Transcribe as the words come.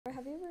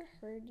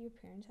heard your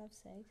parents have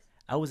sex?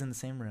 I was in the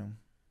same room.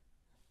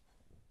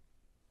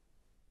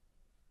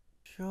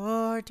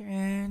 Short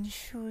and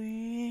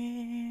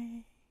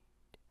sweet.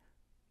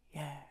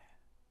 Yeah.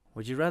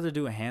 Would you rather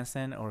do a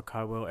handstand or a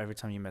cartwheel every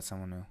time you met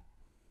someone new?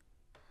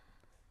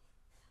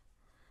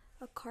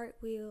 A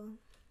cartwheel,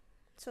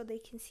 so they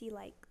can see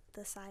like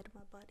the side of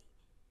my body.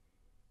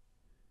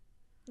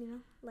 You know,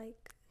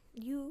 like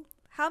you.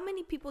 How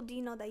many people do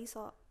you know that you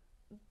saw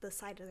the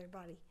side of their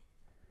body?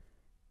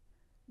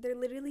 They're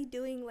literally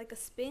doing like a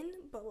spin,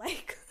 but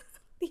like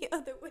the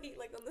other way,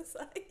 like on the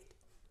side.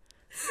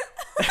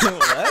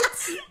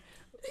 What?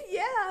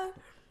 Yeah.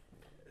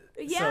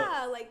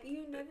 Yeah, like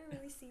you never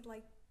really see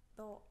like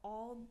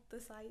all the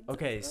sides.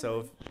 Okay, so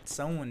if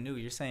someone new,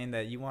 you're saying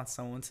that you want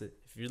someone to,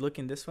 if you're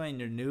looking this way and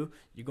you're new,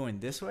 you're going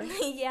this way?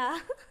 Yeah.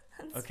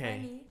 That's Okay.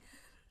 funny.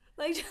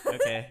 Like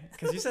Okay,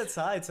 because you said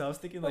side, so I was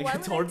thinking why like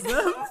would towards I,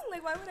 them.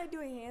 like why would I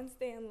do a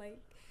handstand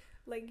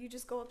like you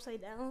just go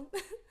upside down?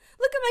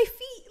 Look at my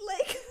feet,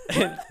 like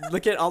And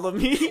look at all of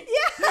me.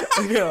 yeah.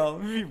 Look at all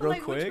of me real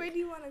Like quick. which way do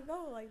you want to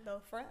go? Like the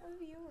front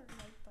of you or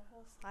like the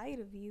whole side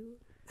of you?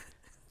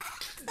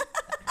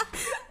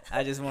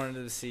 I just wanted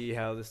to see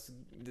how this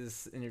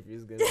interview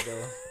is gonna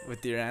go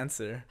with your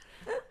answer.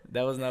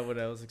 That was not what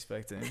I was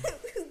expecting.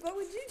 What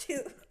would you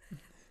do?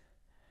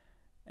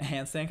 A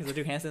handstand, because I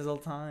do handstands all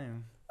the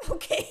time.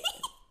 Okay.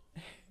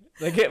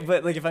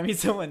 But like if I meet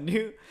someone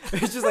new,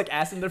 it's just like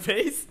ass in their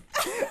face.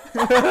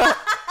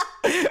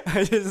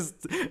 I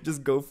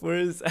just go for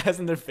it, just ass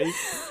in their face.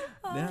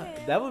 Oh, Yeah,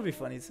 yeah. that would be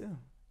funny too.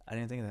 I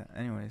didn't think of that.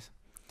 Anyways,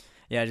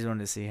 yeah, I just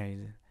wanted to see how you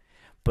did.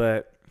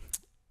 But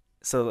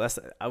so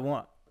I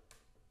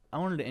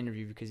wanted to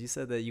interview because you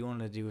said that you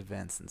wanted to do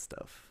events and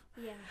stuff.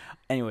 Yeah.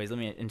 Anyways, let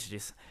me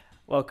introduce.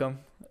 Welcome.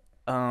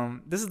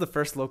 This is the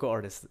first local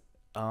artist.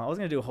 I was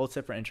gonna do a whole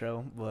separate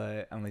intro,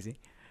 but I'm lazy.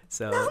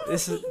 So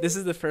this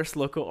is the first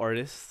local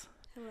artist.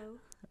 Hello,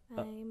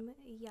 Uh, I'm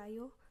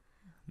Yayo,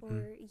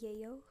 or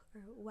Yayo,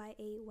 or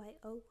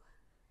Yayo,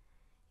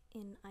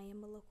 and I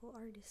am a local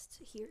artist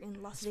here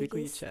in Las Speak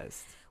with Vegas. your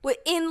chest.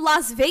 In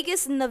Las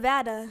Vegas,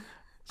 Nevada,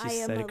 She I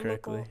am said a it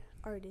correctly. local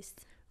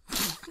artist.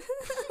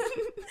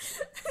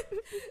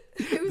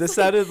 This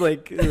sounded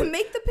like.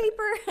 Make the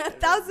paper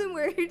 1,000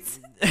 words.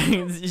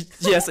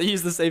 Yes, I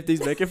use the same things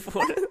back and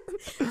forth.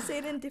 Say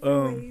it in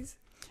different ways.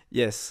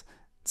 Yes.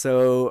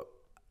 So,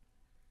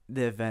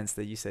 the events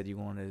that you said you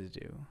wanted to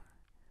do.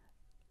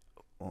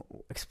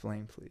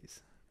 Explain,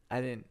 please.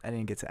 I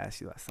didn't get to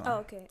ask you last time. Oh,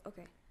 okay.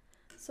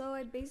 So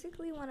I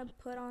basically want to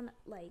put on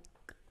like,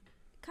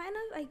 kind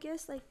of, I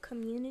guess, like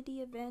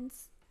community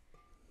events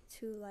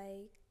to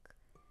like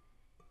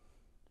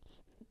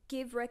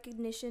give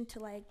recognition to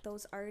like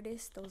those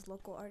artists, those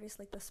local artists,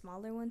 like the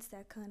smaller ones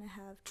that kind of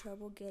have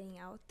trouble getting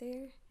out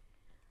there.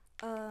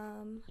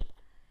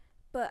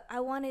 But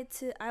I wanted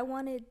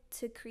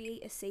to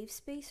create a safe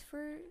space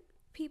for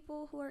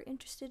people who are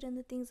interested in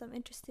the things I'm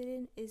interested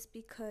in, is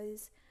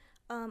because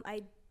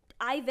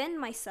I vend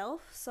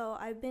myself, so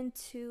I've been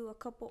to a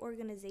couple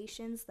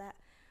organizations that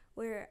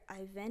where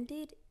I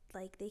vended,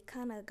 like they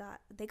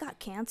got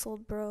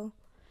canceled, bro,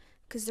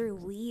 because they're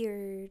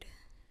weird.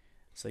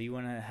 So you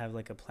want to have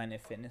like a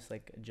Planet Fitness,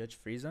 like a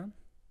judge-free zone?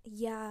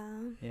 Yeah,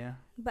 Yeah.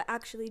 but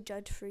actually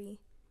judge free.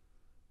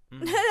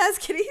 Mm. That's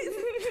kidding.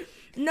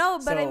 No,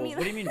 but So, I mean,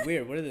 what do you mean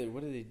weird? What do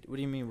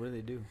you mean? What do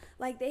they do?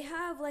 like they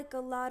have like a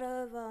lot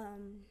of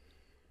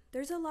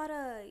there's a lot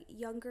of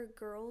younger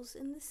girls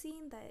in the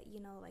scene that,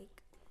 you know,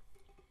 like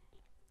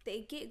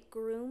they get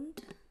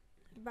groomed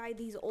by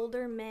these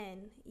older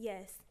men.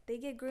 Yes, they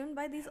get groomed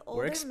by these older men.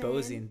 We're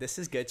exposing. This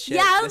is good shit.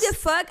 Yeah, I don't this, give a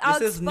fuck. I'll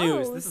This is news.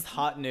 expose. This is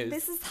hot news.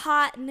 This is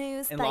hot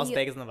news in that Las you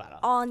Vegas, Nevada.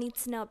 all need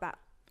to know about.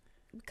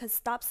 Because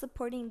stop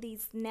supporting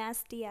these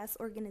nasty ass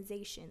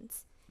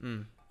organizations.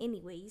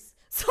 Anyways,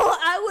 so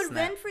I would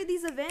vend for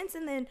these events,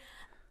 and then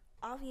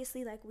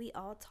obviously like we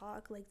all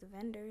talk like the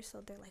vendors,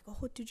 so they're like,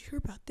 oh, did you hear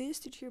about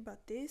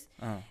this,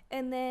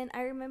 and then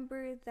I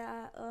remember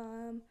that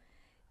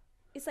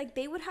it's like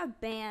they would have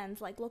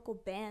bands, like local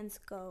bands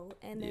go,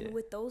 and then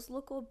with those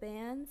local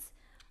bands,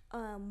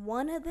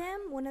 one of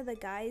the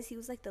guys, he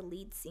was like the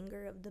lead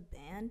singer of the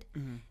band,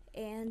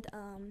 and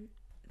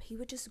he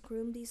would just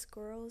groom these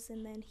girls,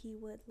 and then he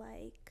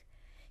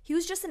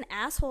was just an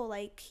asshole.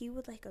 Like he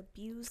would like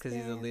abuse them. Because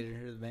he's the leader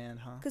of the band,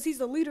 huh? Because he's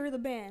the leader of the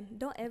band.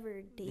 Don't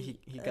ever date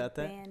He got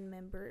that band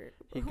member.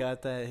 He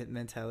got that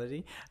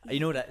mentality. You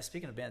know what?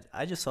 Speaking of bands,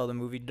 I just saw the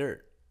movie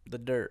Dirt,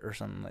 or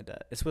something like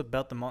that. It's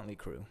about the Motley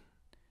Crue.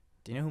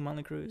 Do you know who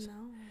Motley Crue is? No.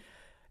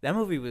 That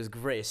movie was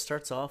great. It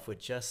starts off with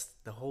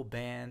just the whole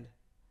band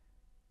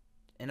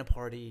in a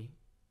party,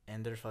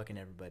 and they're fucking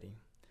everybody.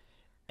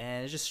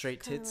 And it's just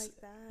straight Kinda tits.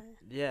 like that.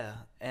 Yeah,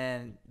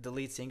 and the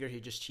lead singer, he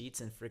just cheats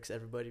and fricks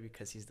everybody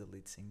because he's the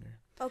lead singer.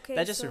 Okay,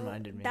 that just so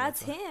reminded me.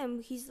 That's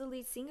him. He's the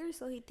lead singer,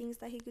 so he thinks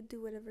that he could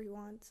do whatever he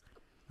wants.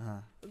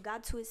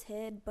 Got to his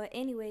head, but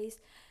anyways,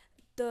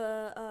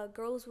 the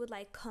girls would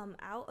like come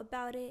out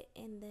about it,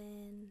 and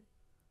then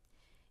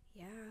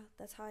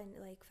that's how I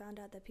like found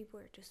out that people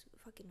are just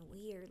fucking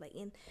weird. Like,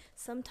 and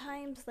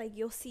sometimes like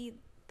you'll see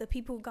the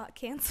people who got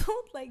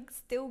canceled like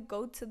still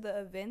go to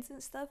the events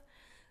and stuff,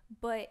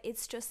 but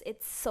it's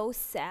so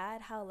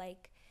sad how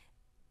like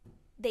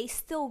they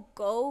still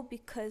go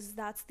because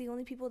that's the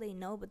only people they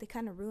know, but they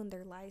kind of ruin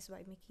their lives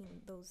by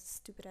making those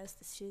stupid ass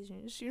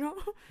decisions, you know.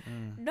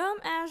 Dumb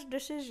ass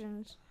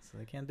decisions, so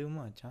they can't do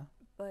much, huh?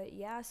 But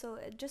yeah, so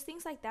just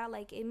things like that,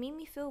 like it made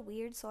me feel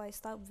weird, so I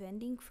stopped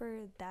vending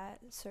for that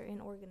certain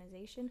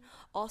organization.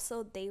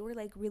 Also, they were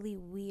like really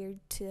weird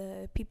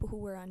to people who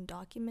were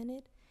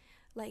undocumented.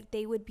 Like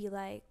they would be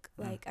like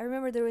I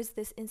remember there was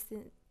this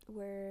instant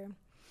where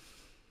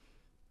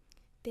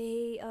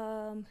they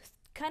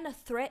kind of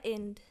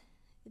threatened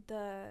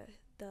the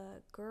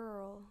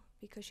girl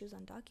because she was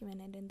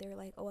undocumented, and they're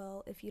like,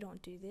 well, if you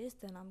don't do this,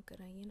 then I'm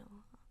gonna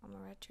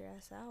rat your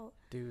ass out.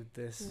 Dude,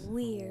 this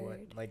weird.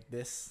 What, like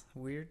this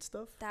weird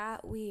stuff?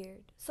 That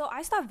weird. So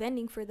I stopped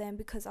vending for them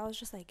because I was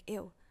just like,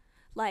 ew.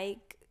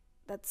 Like,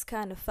 that's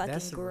kind of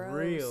fucking gross. That's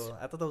real.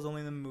 I thought that was only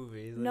in the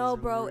movies. No,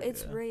 bro,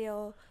 it's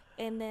real.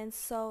 And then,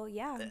 so,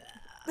 yeah.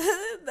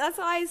 That's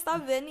why I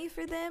stopped vending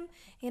for them.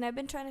 And I've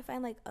been trying to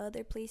find, like,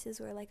 other places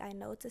where, like, I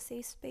know it's a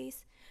safe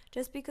space.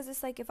 Just because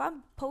it's like, if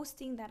I'm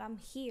posting that I'm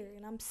here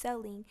and I'm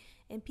selling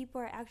and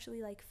people are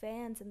actually, like,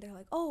 fans and they're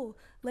like, oh,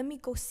 let me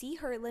go see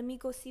her. Let me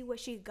go see what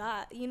she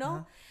got, you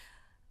know?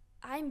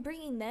 I'm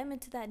bringing them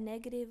into that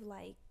negative,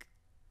 like,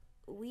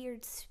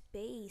 weird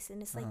space.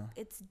 And it's, like,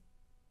 it's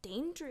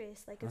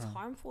dangerous. Like, it's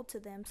harmful to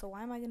them. So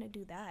why am I going to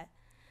do that?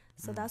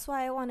 So that's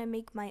why I want to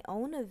make my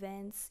own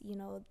events, you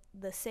know,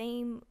 the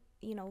same,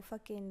 you know,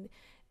 fucking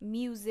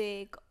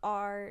music,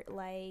 art,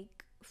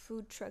 like,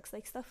 food trucks,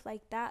 like, stuff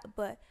like that.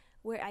 But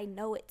where I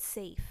know it's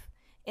safe.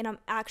 And I'm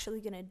actually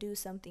going to do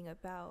something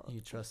about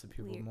you trust the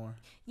people more.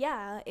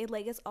 Yeah,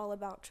 it's all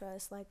about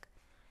trust. Like,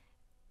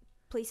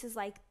 places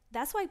like,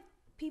 that's why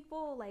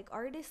people, like,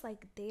 artists,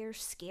 like, they're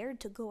scared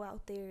to go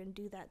out there and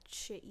do that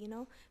shit, you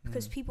know?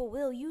 Because people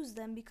will use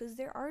them because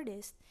they're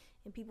artists.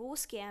 And people will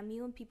scam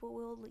you and people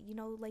will, you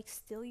know, like,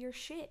 steal your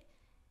shit.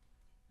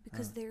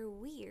 Because they're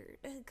weird.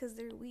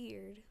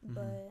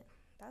 But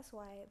that's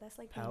why, that's,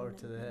 like, power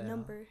to that.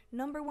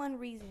 Number one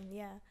reason,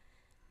 yeah.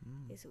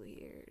 It's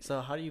weird.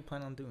 So how do you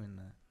plan on doing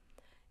that?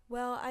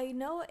 Well, I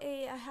know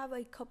I have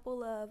a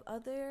couple of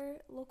other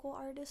local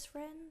artist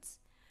friends.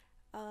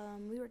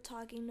 We were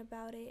talking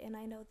about it, and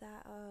I know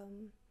that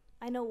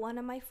I know one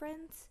of my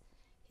friends.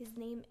 His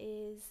name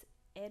is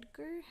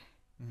Edgar.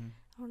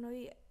 I don't know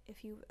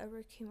if you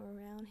ever came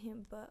around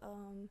him, but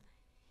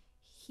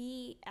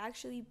he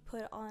actually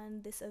put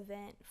on this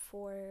event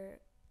for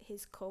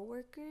his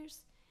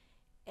coworkers,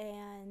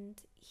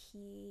 and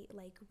he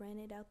like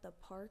rented out the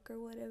park or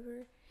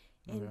whatever.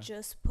 And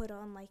just put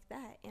on like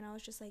that. And I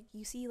was just like,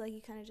 you see, like,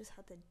 you kind of just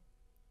have to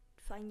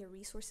find your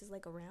resources,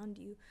 like, around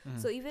you.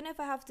 So even if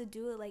I have to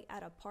do it, like,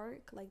 at a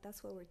park, like,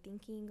 that's what we're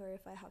thinking. Or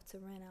if I have to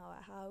rent out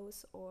a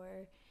house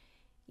or,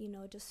 you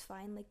know, just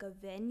find, like, a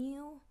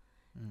venue,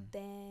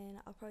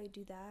 then I'll probably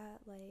do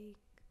that. Like,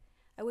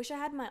 I wish I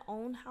had my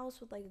own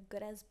house with, like, a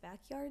good-ass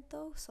backyard,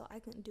 though. So I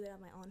couldn't do it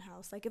at my own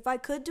house. Like, if I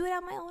could do it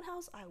at my own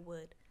house, I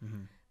would.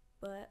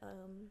 But,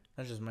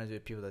 that just reminds me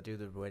of people that do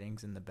their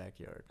weddings in the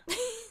backyard.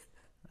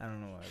 I don't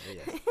know why, but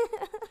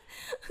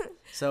yeah.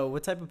 So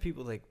what type of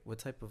people, like, what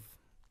type of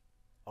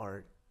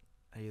art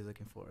are you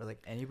looking for? Or,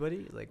 like,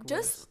 anybody? Like,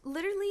 just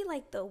literally,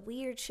 like, the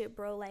weird shit,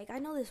 bro. Like, I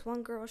know this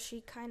one girl,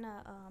 she kind of,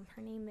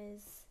 her name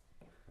is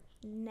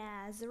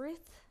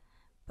Nazareth,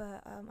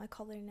 but I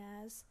call her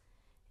Naz.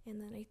 And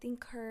then I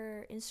think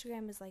her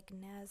Instagram is, like,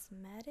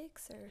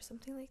 Nazmatics or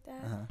something like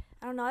that.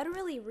 I don't know. I don't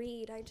really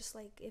read. I just,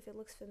 like, if it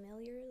looks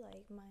familiar,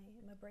 like,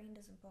 my brain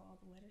doesn't put all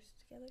the letters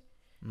together.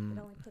 It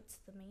only puts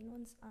the main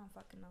ones. I don't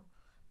fucking know.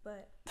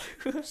 But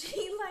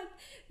she, like,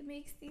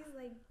 makes these,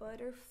 like,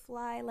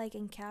 butterfly, like,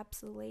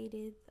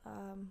 encapsulated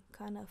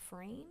kind of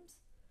frames.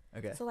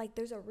 Okay. So, like,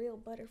 there's a real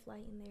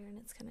butterfly in there, and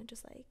it's kind of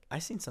just, like... I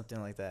seen something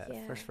like that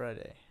First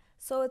Friday.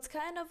 So, it's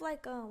kind of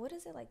like, what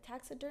is it? Like,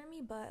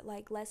 taxidermy, but,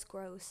 like, less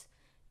gross.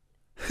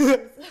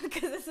 Because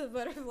it's a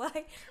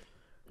butterfly.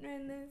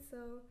 And then,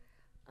 so,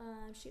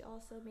 she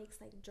also makes,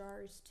 like,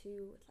 jars,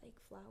 too, with, like,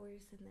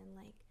 flowers and then,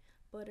 like,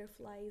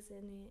 butterflies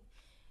in it.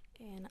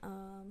 And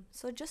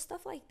so just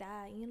stuff like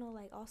that, you know,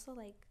 like, also,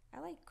 like,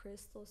 I like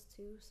crystals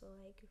too, so,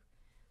 like,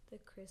 the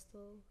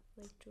crystal,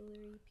 like,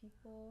 jewelry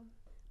people,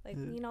 like,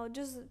 you know,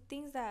 just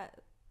things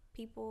that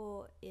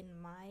people in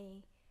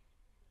my,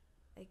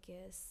 I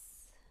guess,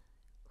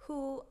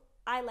 who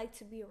I like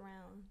to be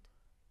around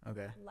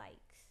likes.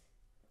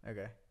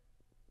 Okay.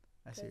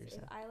 I see what you're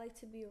saying. If I like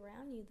to be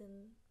around you, then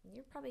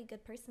you're probably a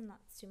good person not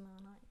to know.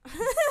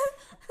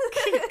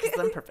 Because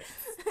I'm perfect.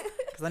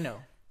 Because I know.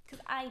 Because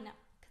I know.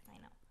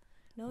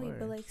 No,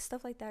 but, like,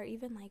 stuff like that, or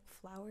even, like,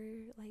 flower,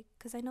 like,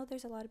 because I know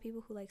there's a lot of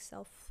people who, like,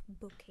 sell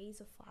bouquets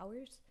of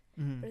flowers,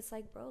 but it's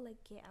like, bro, like,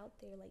 get out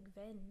there, like,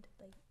 vend,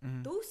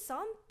 like, do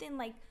something,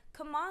 like,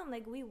 come on,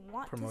 like, we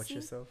want promote to see.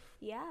 yourself.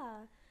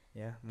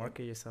 Yeah,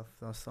 market yourself.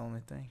 That's the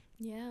only thing.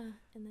 Yeah.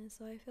 And then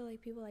so I feel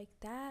like people like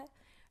that,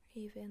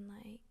 or even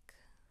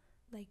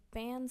like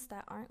bands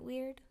that aren't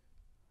weird,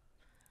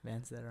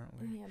 Bands that aren't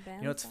weird. Yeah, bands.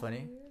 You know what's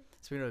funny?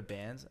 Speaking of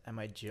bands, at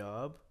my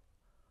job,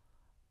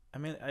 I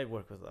mean, I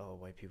work with all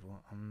white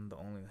people. I'm the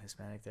only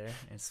Hispanic there.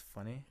 It's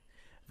funny,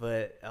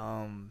 but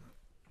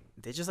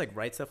they just like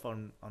write stuff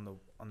on the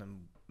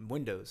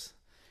windows,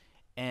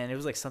 and it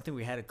was like something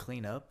we had to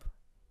clean up,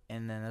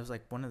 and then it was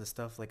like one of the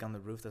stuff like on the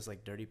roof that's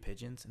like Dirty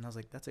Pigeons, and I was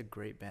like, that's a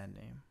great band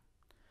name.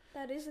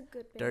 That is a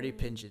good band.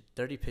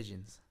 Dirty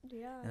Pigeons.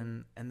 Yeah.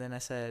 And then I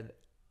said,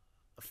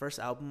 the first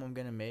album I'm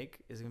gonna make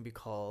is gonna be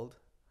called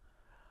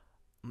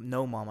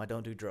No Mom, I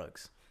Don't Do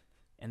Drugs.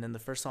 And then the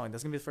first song,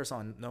 that's gonna be the first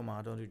song, No Mom,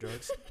 I Don't Do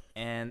Drugs.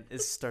 And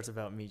it starts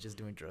about me just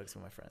doing drugs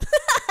with my friends.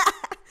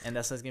 And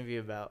that's what it's gonna be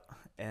about.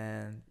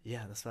 And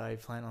yeah, that's what I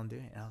plan on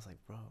doing. And I was like,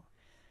 bro,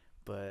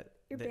 but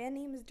your band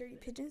name is Dirty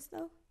Pigeons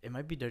though? It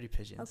might be Dirty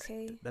Pigeons.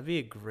 Okay. That'd be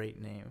a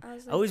great name. I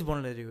was like, I always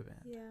wanted to do a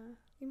band. Yeah.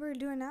 You better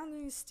do it now. I'm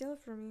gonna steal it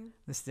from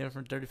you. Steal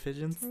from Dirty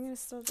Pigeons? I'm gonna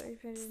steal Dirty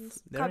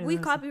Pigeons. We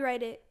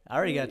copyright it. I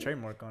already got a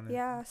trademark on it.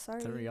 Yeah,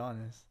 sorry. To be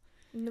honest.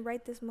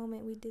 Right this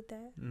moment, we did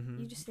that.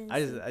 Mm-hmm. You just didn't.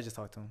 I just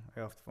talked to him.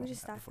 I got off the phone. We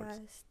just that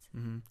fast.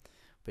 Mm-hmm.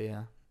 But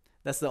yeah,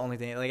 that's the only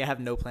thing. Like I have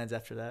no plans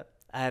after that.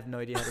 I have no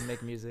idea how to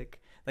make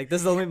music. Like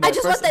this is the only. I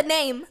just want the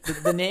name.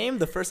 The name,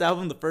 the first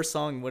album, the first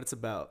song, what it's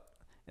about,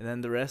 and then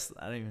the rest.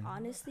 I don't even.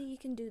 Honestly, you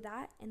can do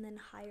that and then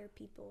hire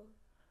people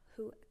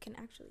who can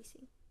actually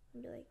sing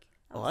and be like.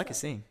 Oh, I can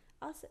sing.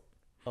 Awesome.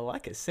 Oh, I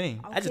can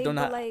sing. Okay, I just don't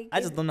know. I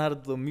just don't know how to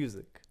do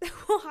music.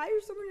 Well, hire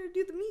someone to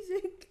do the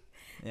music.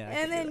 Yeah.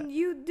 And then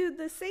you do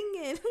the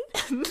singing.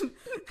 I don't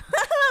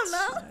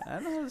know. I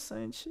know how to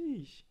sing.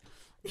 Sheesh.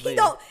 He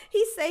don't.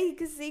 He say he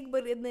can sing,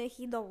 but then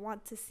he don't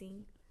want to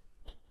sing.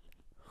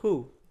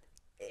 Who?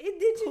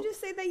 Did you just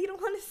say that you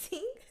don't want to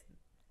sing?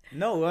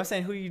 No, I'm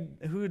saying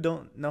who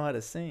don't know how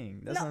to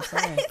sing. That's what I'm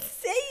saying. I didn't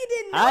say you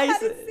didn't know how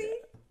to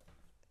sing.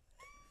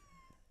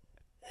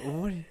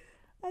 What?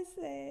 I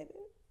said.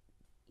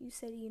 You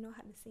said you know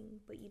how to sing,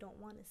 but you don't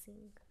want to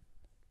sing.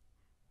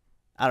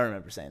 I don't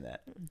remember saying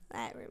that.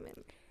 I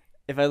remember.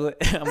 If I look,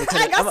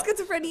 I got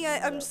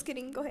schizophrenia. I'm just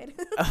kidding. Go ahead.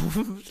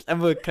 I'm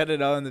gonna cut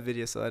it all in the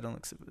video so I don't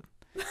look stupid.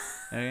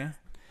 Okay.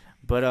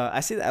 But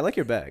I see that. I like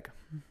your bag.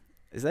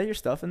 Is that your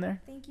stuff in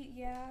there? Thank you.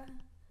 Yeah.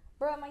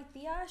 Bro, my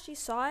tia, she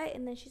saw it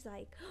and then she's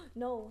like,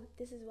 "No,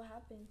 this is what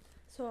happened."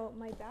 So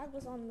my bag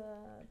was on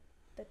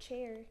the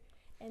chair,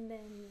 and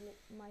then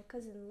my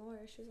cousin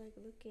Laura, she was like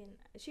looking.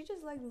 She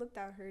just like looked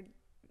out her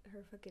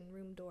fucking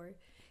room door,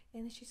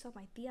 and then she saw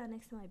my tia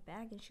next to my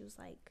bag, and she was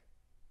like.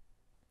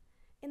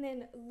 And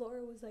then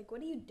Laura was like, "What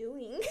are you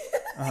doing?"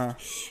 Uh-huh. And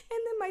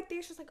then my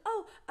tia, she was like,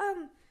 "Oh,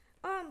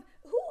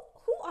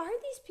 who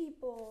are these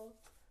people?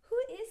 Who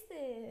is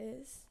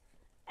this?"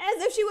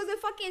 As if she wasn't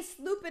fucking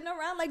snooping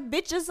around like,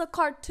 bitch, it's a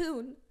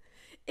cartoon.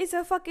 It's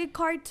a fucking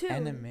cartoon.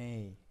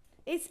 Anime.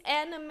 It's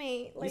anime.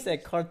 Like, you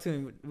said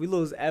cartoon. We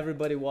lose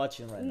everybody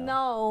watching right now.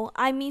 No,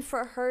 I mean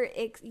for her,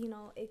 explain.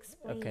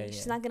 Okay,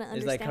 she's not gonna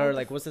understand. It's like her,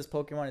 like, what's this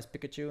Pokemon? It's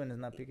Pikachu and it's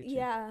not Pikachu.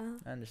 Yeah.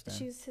 I understand.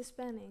 She's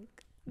Hispanic.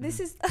 Mm-hmm. This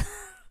is...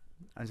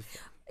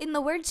 in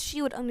the words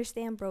she would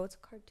understand, bro. It's a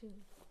cartoon.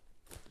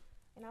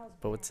 And I was.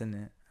 But what's in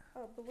it?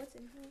 Oh, but what's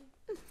in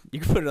here? You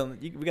can put it on.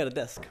 We got a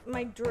desk.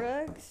 My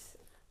drugs.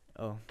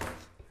 Oh.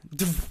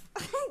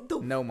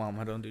 No, mom,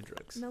 I don't do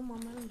drugs. No,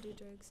 mom, I don't do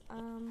drugs. I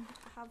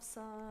have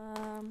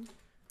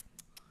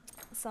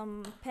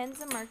some pens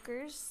and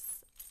markers.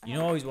 You know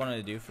what I always wanted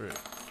to do for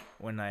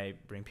when I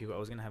bring people? I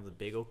was gonna have the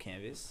big old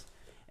canvas,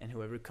 and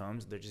whoever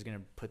comes, they're just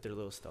gonna put their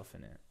little stuff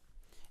in it.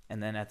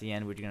 And then at the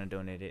end, we're gonna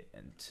donate it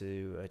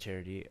to a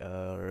charity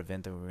or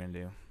event that we're gonna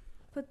do.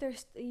 Put their.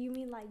 You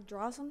mean like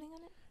draw something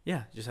on it?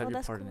 Yeah, just have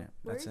your part cool. in it.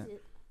 Where that's is it.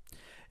 it?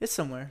 It's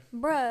somewhere.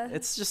 Bruh.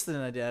 It's just an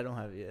idea. I don't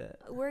have it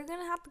yet. We're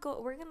gonna have to go.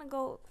 We're gonna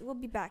go. We'll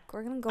be back.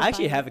 We're gonna go. I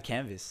actually have a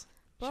canvas.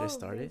 Bro, should I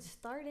start it?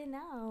 Start it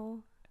now.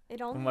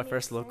 It only. I'm my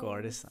first local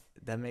artist.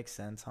 That makes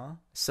sense, huh?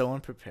 So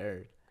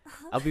unprepared.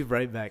 I'll be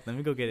right back. Let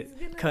me go get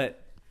it.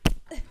 Cut.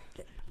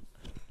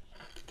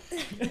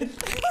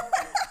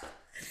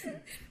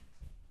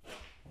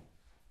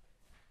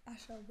 I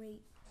shall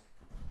wait.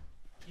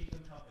 Keep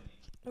them company.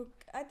 Okay,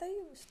 I thought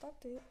you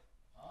stopped it.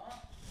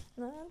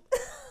 No.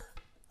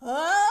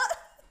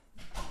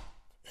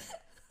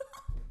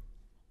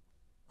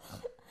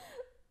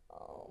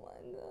 Oh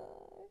my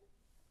god.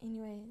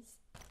 Anyways,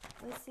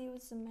 let's see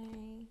what's in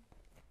my.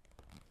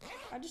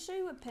 I'll just show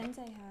you what pens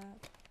I have.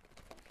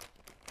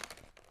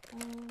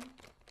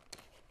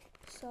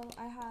 So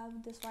I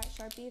have this white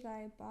Sharpie that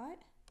I bought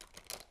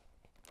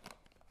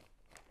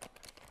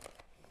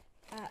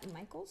at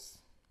Michael's.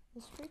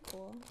 It's pretty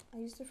cool. I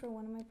used it for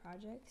one of my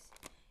projects.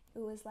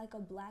 It was like a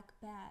black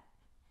bat,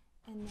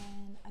 and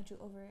then I drew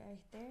over it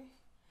right there.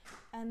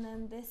 And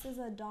then this is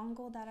a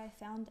dongle that I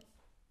found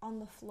on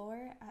the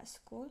floor at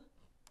school.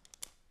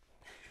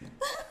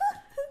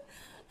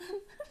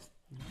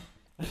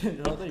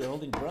 You're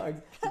holding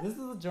drugs. This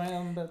is a joint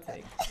I'm about to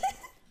take.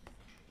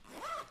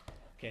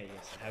 Okay,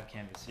 yes, I have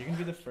canvas. You're gonna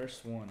be the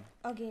first one.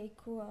 Okay,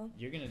 cool.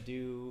 You're gonna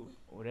do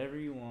whatever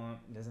you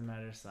want. Doesn't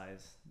matter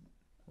size.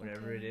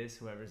 Whatever it is,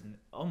 whoever's.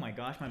 Oh my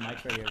gosh, my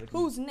mic's right here.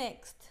 Who's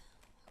next?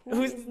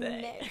 Who's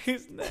next?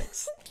 Who's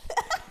next?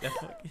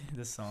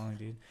 The song,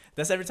 dude.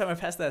 That's every time I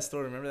pass that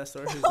store. Remember that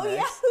store? Who's next?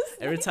 Yeah, who's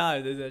every next?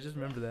 Time. I just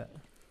remember that.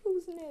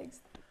 Who's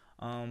next?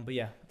 But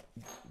yeah,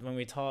 when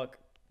we talk,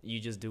 you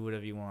just do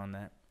whatever you want on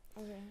that.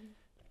 Okay.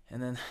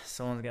 And then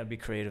someone's gotta be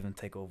creative and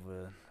take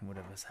over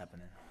whatever's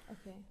happening.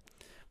 Okay.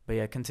 But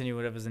yeah, continue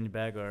whatever's in your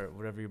bag or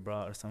whatever you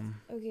brought or something.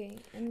 Okay.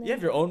 And then you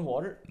have your own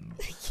water?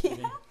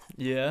 Yeah.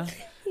 Yeah.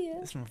 Yeah.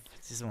 Just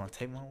want to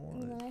take my water.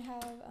 And then I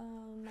have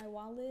my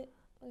wallet.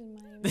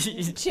 My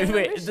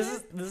Wait, this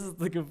is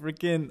like a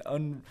freaking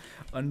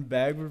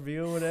unbag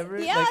reveal or whatever.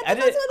 Yeah, like,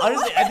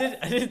 I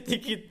didn't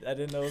think I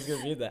didn't know it was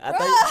gonna be that. I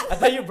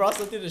thought you brought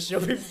something to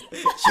show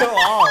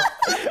off,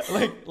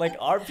 like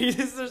art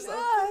pieces or something.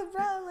 No,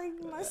 bro, like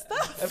my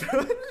stuff.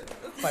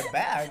 My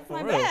bag. For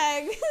my real.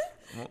 bag.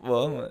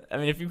 Well, I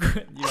mean, if you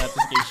don't have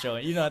to keep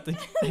showing. You don't have to.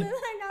 And then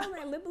I got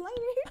my lip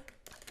liner.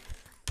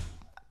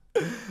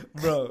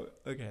 Bro,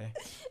 okay.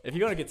 If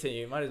you're gonna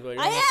continue, you might as well.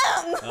 I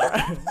am. All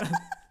right.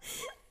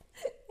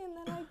 And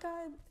then I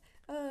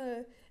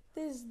got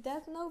this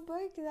Death Note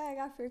book that I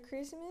got for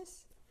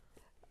Christmas.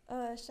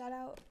 Shout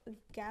out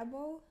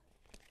Gabo.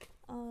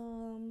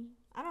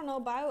 I don't know,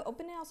 but I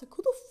opened it. I was like,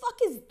 "Who the fuck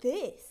is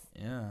this?"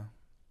 Yeah.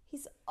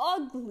 He's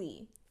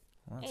ugly.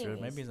 Well, that's weird.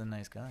 Maybe he's a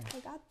nice guy. I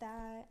got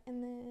that,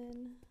 and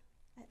then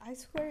I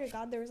swear to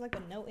God, there was like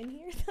a note in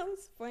here that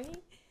was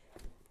funny.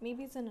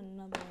 Maybe it's in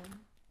another one,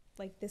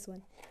 like this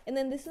one. And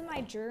then this is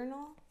my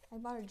journal. I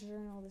bought a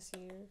journal this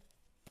year.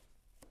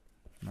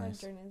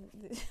 Nice.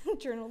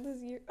 Journal this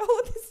year.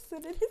 Oh, this is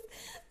what it is.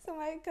 So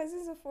my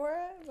cousin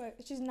Sephora, but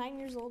she's 9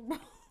 years old, bro.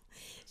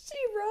 She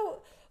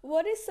wrote,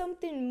 "What is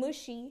something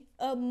mushy?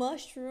 A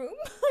mushroom,"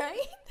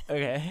 right?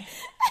 Okay.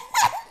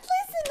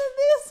 Listen to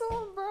this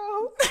one,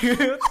 bro.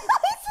 Listen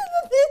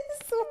to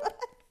this one.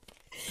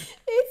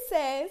 It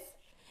says,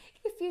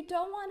 "If you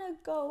don't want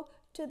to go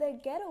to the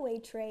getaway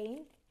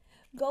train,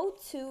 go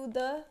to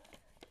the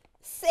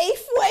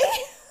Safeway."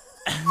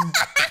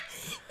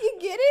 You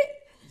get it?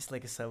 It's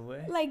like a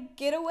Subway? Like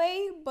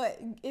getaway, but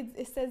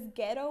it says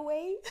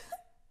getaway.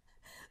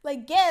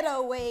 Like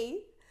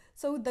getaway.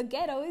 So the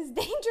ghetto is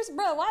dangerous,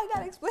 bro. Why I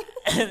gotta explain?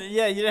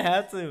 Yeah, you didn't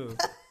have to.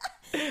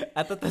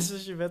 I thought that's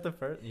what she meant the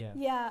first. Yeah.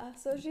 Yeah,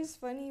 so she's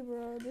funny,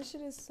 bro. This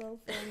shit is so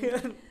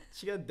funny.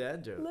 She got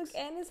dad jokes. Look,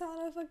 and it's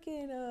on a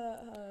fucking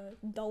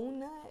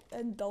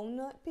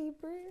donut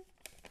paper.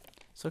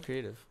 So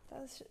creative.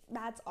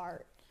 That's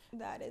art.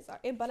 That is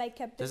art. But I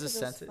kept it. Does it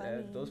scent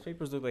it? Those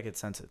papers look like it's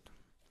scented.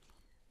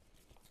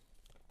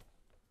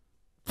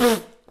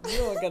 You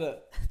don't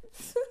gotta.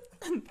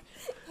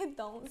 It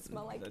don't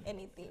smell like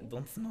anything.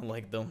 Don't smell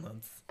like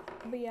donuts.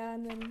 But yeah,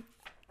 and then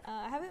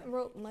I haven't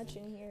wrote much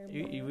in here.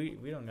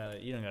 We don't gotta.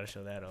 You don't gotta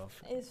show that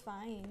off. It's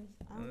fine.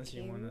 Unless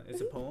you wanna.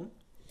 It's a poem.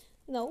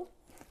 No.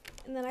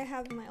 And then I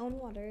have my own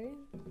water,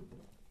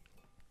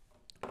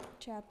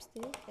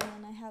 chapstick, and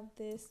then I have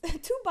this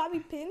 2 bobby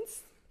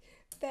pins.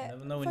 That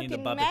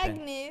fucking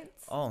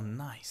magnets. Oh,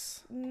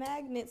 nice.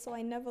 Magnets, so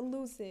I never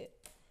lose it.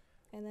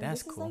 And then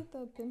That's this cool. is like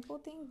the pimple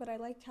thing, but I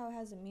like how it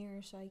has a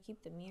mirror, so I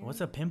keep the mirror.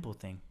 What's a pimple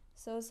thing?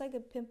 So it's like a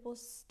pimple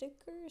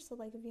sticker. So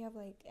like if you have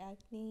like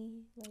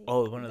acne, like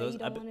one of those. You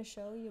don't want to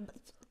show you.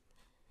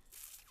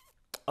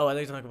 Oh, I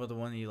like to talk about the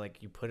one you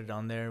put it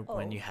on there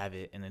when you have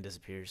it and it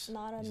disappears.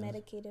 Not a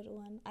medicated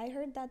one. I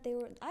heard that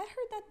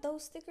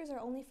those stickers are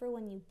only for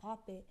when you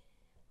pop it.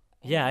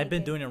 Yeah, I've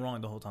been doing it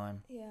wrong the whole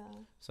time. Yeah.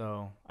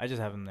 So I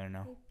just have them there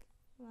now.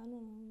 I don't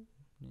know.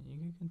 You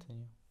can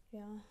continue.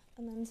 Yeah,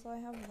 and then so I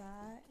have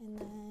that, and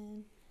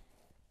then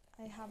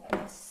I have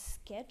my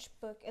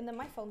sketchbook, and then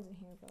my phone's in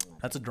here. But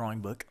that's a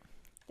drawing book.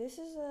 This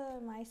is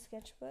my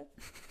sketchbook.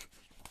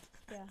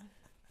 Yeah,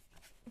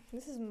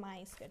 this is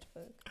my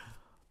sketchbook,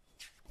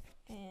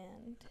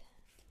 and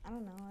I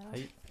don't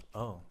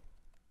know.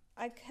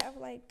 I have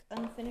like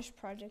unfinished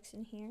projects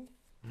in here.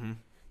 Mm-hmm.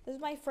 This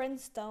is my friend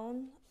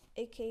Stone,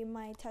 aka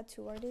my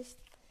tattoo artist,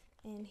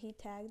 and he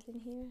tagged in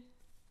here.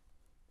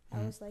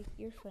 I was like,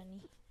 "You're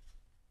funny.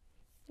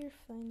 You're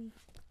funny."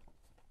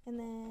 And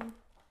then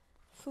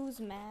Foo's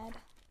Mad.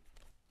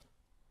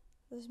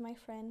 This is my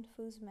friend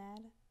Foo's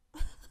Mad.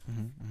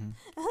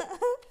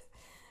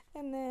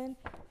 And then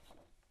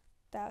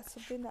that's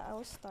something that I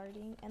was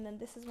starting. And then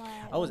this is my...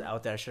 I was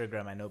out there. I should have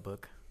grabbed my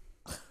notebook.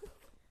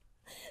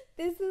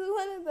 This is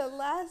one of the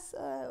last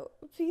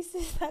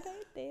pieces that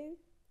I did.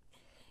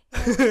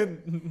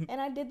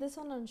 And I did this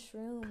one on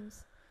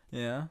shrooms.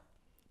 Yeah?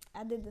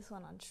 I did this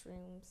one on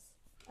shrooms.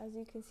 As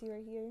you can see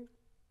right here.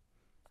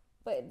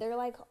 But they're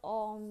like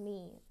all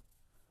me.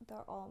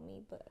 They're all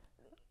me, but...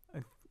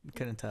 I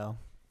couldn't tell.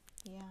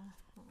 Yeah.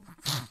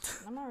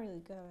 I'm not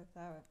really good at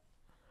that.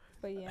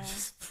 But yeah.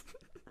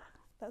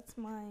 That's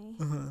my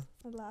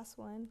last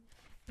one.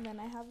 And then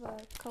I have a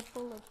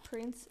couple of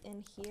prints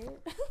in here.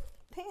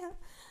 Damn.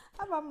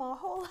 I brought my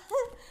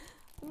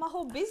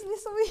whole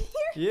business over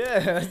here.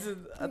 Yeah.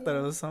 I thought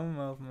it was something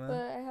else, man.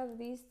 But I have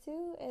these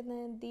 2. And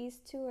then these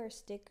 2 are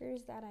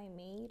stickers that I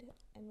made.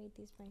 I made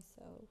these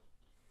myself.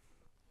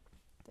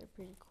 They're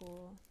pretty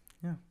cool.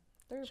 Yeah.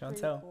 They're Show and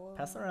pretty tell. cool.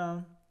 Pass it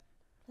around.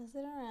 Pass it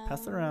around.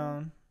 Pass it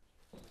around.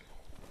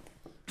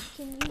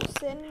 Can you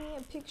send me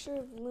a picture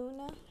of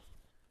Luna?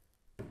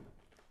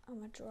 I'm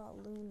gonna draw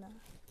Luna.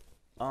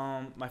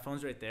 My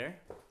phone's right there.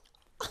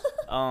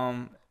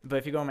 But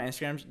if you go on my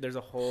Instagram, there's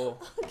a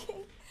whole. Okay.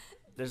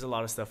 There's a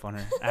lot of stuff on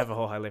her. I have a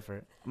whole highlight for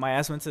it. My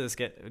ass went to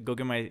go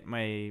get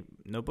my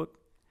notebook,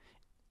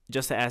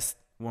 just to ask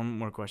one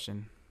more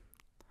question.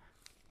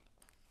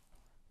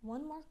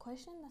 One more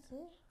question? That's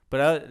it?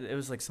 But it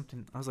was like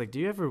something. I was like, do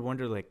you ever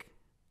wonder like,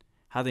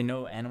 how they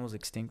know animals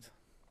extinct?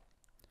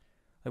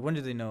 Like, when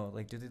do they know?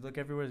 Like, do they look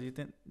everywhere?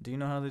 Do you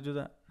know how they do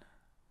that?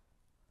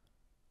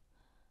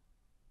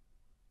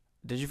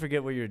 Did you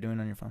forget what you were doing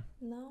on your phone?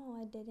 No,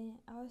 I didn't.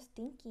 I was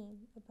thinking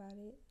about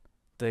it.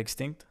 The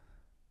extinct?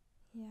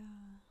 Yeah.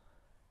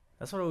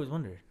 That's what I always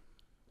wondered.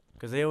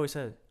 Because they always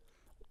said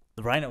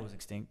the rhino was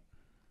extinct.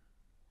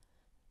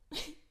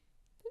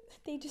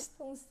 They just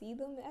don't see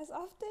them as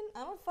often? I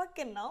don't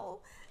fucking know.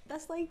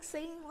 That's like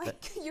saying,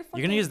 like, you're fucking...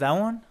 You're going to use that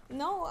one?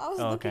 No, I was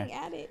looking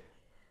at it.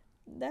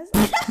 That's...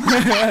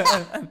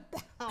 that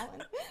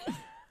one.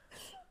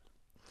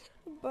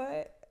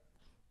 But...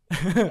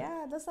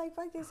 yeah, that's like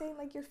fucking saying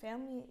like your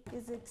family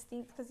is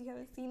extinct because you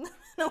haven't seen them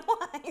in a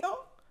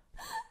while.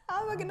 I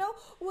don't fucking know.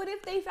 What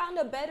if they found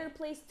a better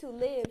place to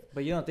live?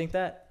 But you don't think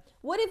that?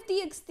 What if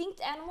the extinct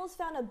animals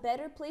found a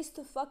better place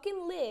to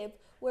fucking live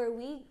where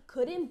we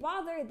couldn't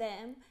bother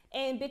them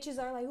and bitches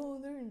are like, oh,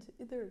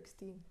 they're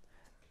extinct.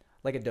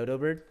 Like a dodo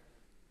bird?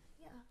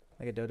 Yeah.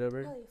 Like a dodo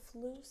bird? Oh, they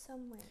flew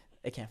somewhere.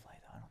 It can't fly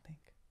though, I don't think.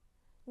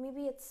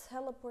 Maybe it's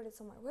teleported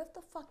somewhere. What if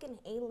the fucking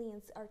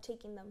aliens are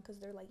taking them because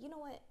they're like, you know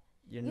what?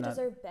 You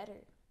deserve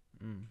better.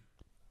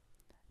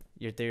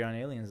 Your theory on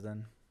aliens,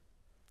 then?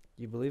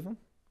 You believe them?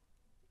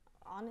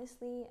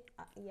 Honestly,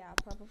 yeah,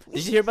 probably.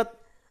 Did you hear about?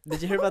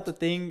 Did you hear about the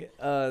thing?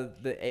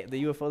 The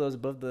UFO that was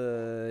above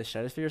the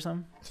stratosphere or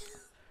something?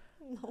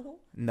 No.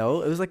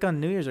 No, it was like on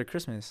New Year's or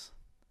Christmas.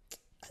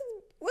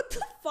 What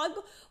the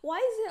fuck? Why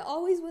is it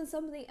always when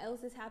something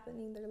else is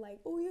happening, they're like,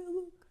 oh yeah,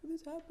 look,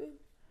 this happened?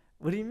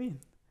 What do you mean?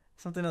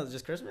 Something else?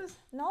 Just Christmas?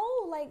 No,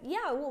 like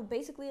yeah, well,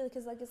 basically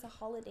because like it's a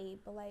holiday,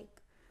 but like.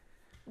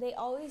 They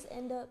always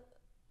end up.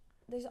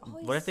 There's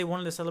always. What if they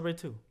wanted to celebrate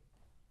too?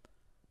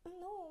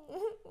 No,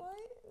 what?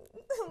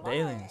 The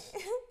aliens.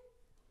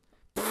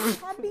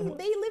 Happy, they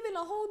live in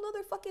a whole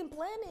nother fucking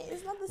planet.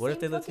 It's not the what same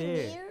if they live fucking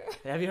here? year.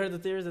 Have you heard the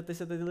theories that they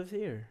said they live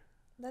here?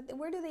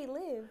 Where do they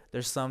live?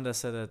 There's some that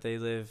said that they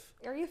live.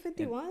 Area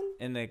 51.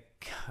 In the.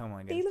 Oh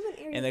my god. They live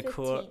in Area in the 15.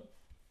 core.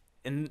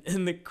 In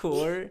the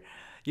core.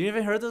 You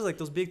even heard those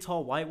those big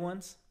tall white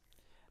ones?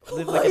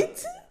 What? Like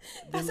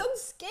that sounds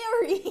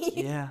scary.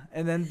 Yeah,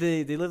 and then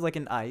they live like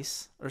in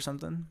ice or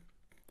something,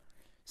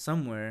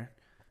 somewhere.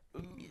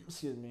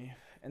 Excuse me.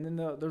 And then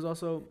there's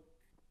also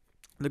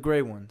the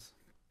gray ones.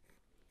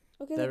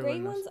 Okay, the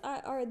gray ones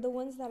are the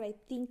ones that I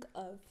think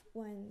of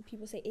when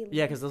people say aliens.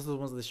 Yeah, because those are the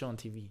ones that they show on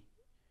TV.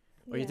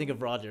 Or you think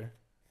of Roger.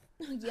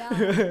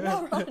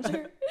 Yeah,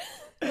 Roger.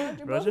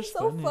 Roger's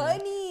so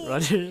funny.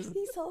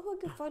 He's so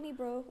fucking funny,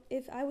 bro.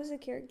 If I was a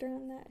character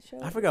on that show,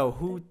 I forgot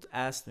who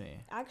asked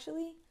me.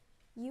 Actually,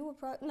 you were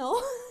probably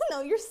no,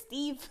 you're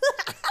Steve.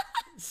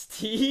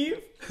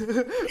 Steve?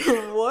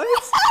 What?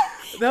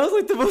 That was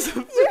like the most.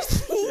 You're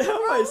Steve.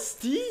 How am I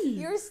Steve?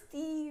 You're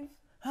Steve.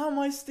 How am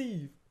I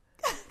Steve?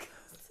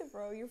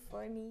 Bro, you're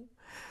funny.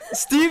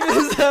 Steve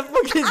is that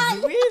fucking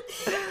weird?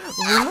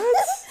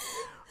 What?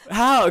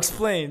 How?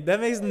 Explain. That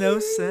makes no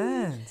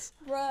sense.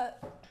 Bruh.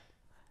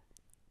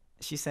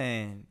 She's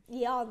saying.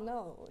 Y'all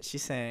know.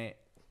 She's saying,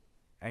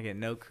 I get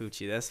no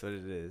coochie. That's what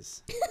it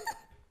is.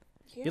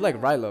 Yeah. You're like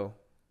Rilo.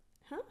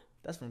 Huh?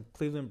 That's from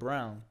Cleveland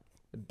Brown.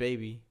 The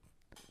baby.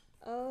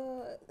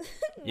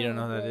 You don't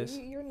know who that is?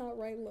 You're not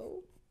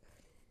Rilo.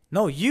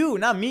 No, you,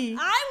 not me. I'm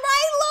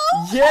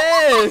Rilo.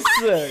 Yes,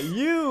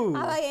 you.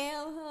 I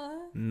am, huh?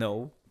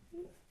 No.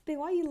 Then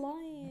why you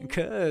lying?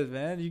 Cause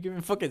man, you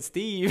giving fucking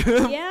Steve.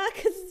 Yeah,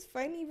 cause it's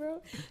funny,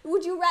 bro.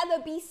 Would you rather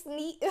be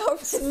Sneeze? I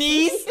was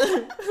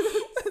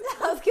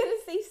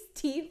gonna say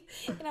Steve,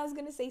 and I was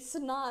gonna say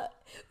Snot.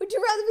 Would you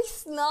rather be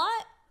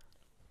Snot?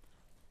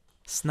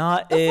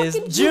 Snot the is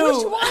Jew.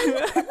 Jewish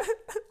one.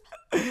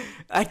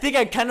 I think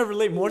I kind of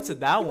relate more to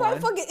that one.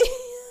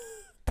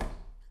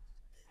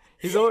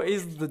 He's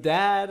the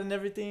dad and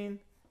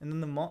everything, and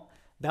then the mom.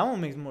 That one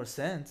makes more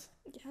sense.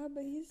 Yeah,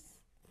 but he's.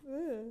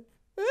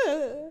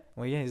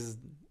 Well, yeah,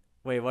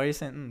 wait, why are you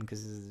saying?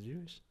 Because he's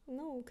Jewish?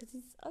 No, because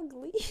he's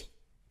ugly.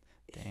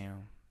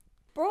 Damn.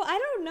 Bro, I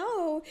don't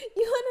know.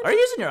 Are you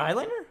using your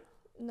eyeliner?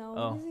 No,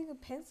 I'm using a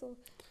pencil.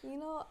 You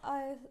know,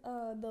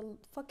 the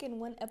fucking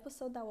one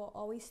episode that will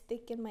always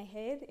stick in my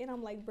head, and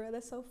I'm like, bro,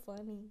 that's so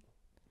funny.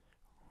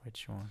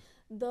 Which one?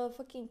 The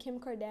fucking Kim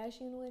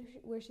Kardashian one,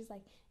 where she's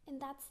like,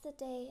 and that's the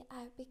day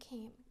I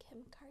became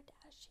Kim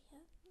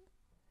Kardashian.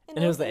 And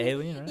it was the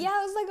alien, right?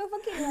 Yeah, it was like a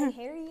fucking like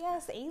hairy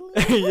ass alien.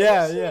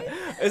 yeah.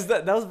 Is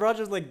that was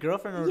Roger's like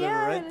girlfriend or whatever,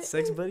 right?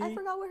 Sex buddy. I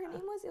forgot what her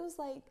name was. It was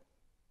like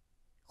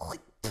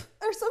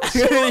or some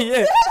shit.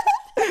 Yeah.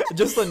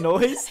 Just a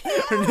noise.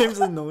 Her name's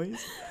a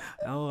noise.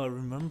 Oh, I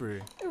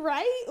remember.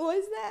 Right? What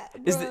is that?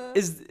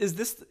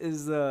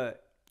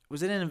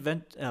 Was it an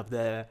event of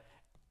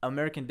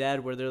American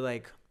Dad where they're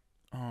like,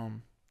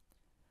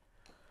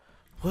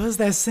 what was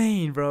that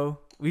saying, bro?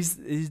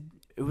 It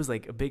was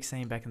like a big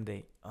saying back in the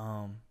day.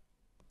 And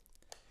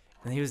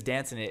he was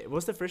dancing it.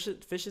 What's the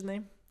fish's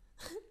name?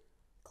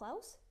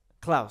 Klaus.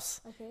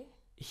 Klaus. Okay.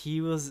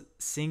 He was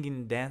singing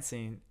and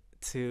dancing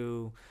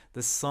to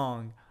the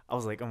song. I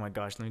was like, oh my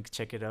gosh, let me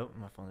check it out.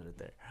 My phone's right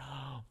there.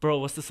 Bro,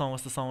 what's the song?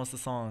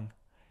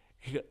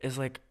 It's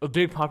like a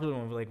big popular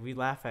one. Like, we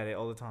laugh at it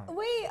all the time.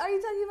 Wait, are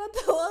you talking about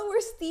the one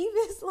where Steve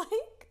is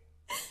like,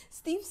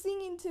 Steve's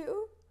singing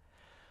too?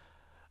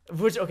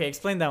 Okay,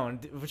 explain that one.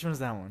 Which one is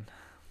that one?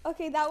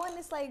 Okay, that one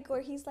is like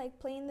where he's like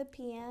playing the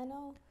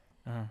piano.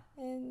 Uh-huh.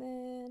 And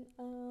then,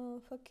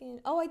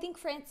 I think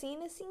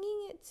Francine is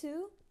singing it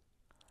too.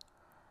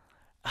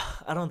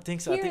 I don't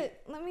think so. Here,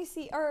 let me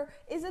see. Or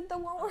is it the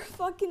one where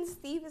fucking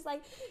Steve is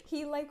like,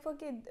 he like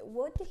fucking,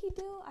 what did he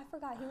do? I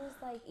forgot. He was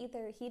like,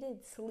 either he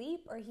did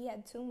sleep or he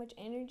had too much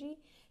energy.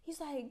 He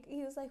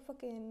was like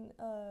fucking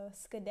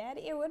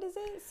skadaddy, or what is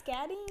it?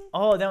 Scatting?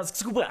 Oh, that was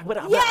that one.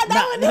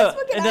 His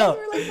fucking eyes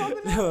were like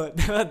popping out.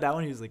 No, that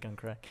one he was like on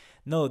crack.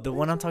 No, the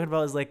one I'm talking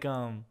about is like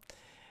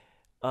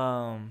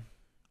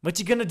what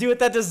you gonna do with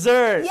that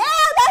dessert? Yeah,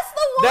 that's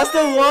the one. That's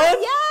the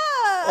one?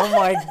 Yeah. Oh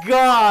my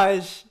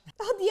gosh.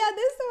 Oh yeah,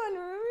 this one.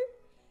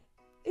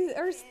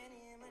 Remember?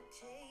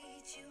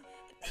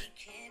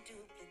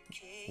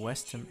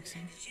 Weston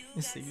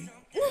is singing.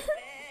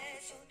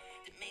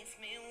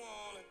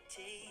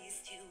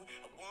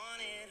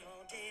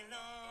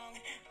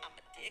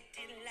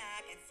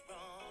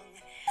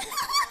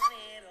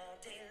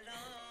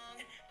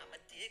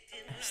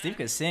 Steve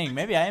could sing.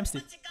 Maybe I am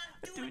Steve.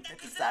 Dude,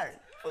 that's dessert.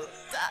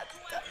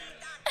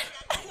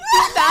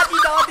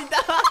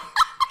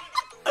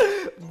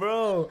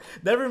 Bro,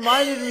 that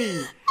reminded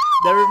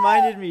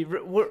me.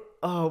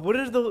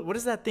 What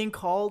is that thing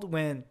called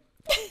when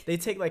they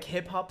take like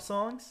hip hop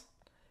songs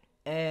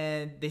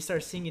and they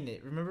start singing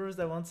it? Remember, was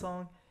that one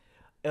song?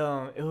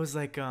 It was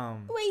like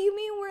Wait, you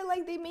mean where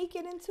like they make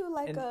it into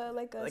like a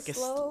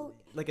slow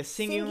like a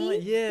singing one?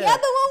 Yeah. Yeah,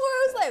 the one where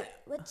it was like,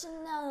 what you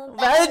know?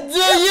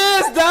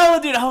 Yes, that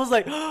one, dude. I was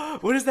like,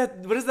 what is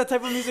that? What is that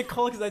type of music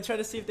called? Because I tried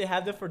to see if they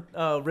have that for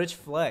Rich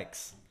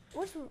Flex.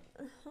 What's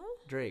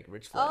Drake,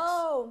 Rich Flex.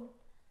 Oh.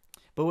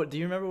 But do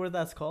you remember what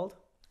that's called?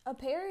 A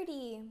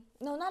parody.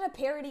 No, not a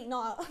parody.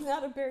 No,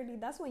 not a parody.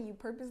 That's when you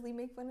purposely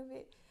make fun of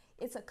it.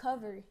 It's a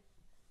cover.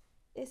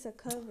 It's a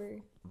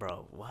cover.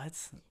 Bro, what?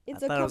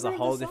 It's I thought it was a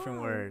whole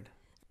different word.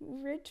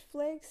 Rich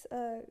Flex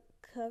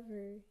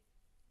cover.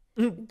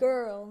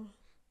 Girl.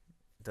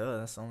 Duh,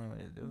 that's the only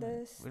way to do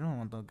it. We don't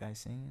want those guys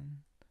singing.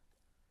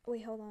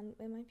 Wait, hold on.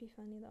 It might be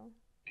funny though.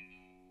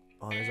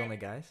 Oh, there's only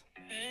guys?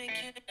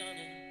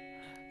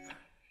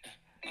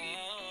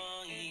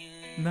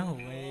 No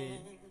way.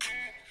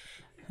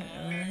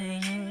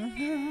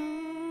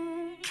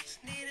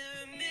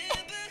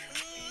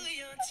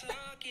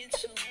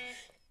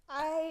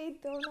 I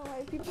don't know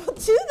why people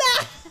do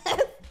that.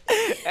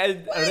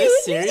 And are they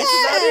serious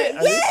about it?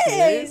 Are they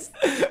serious?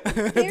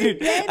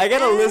 Dude, I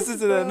gotta listen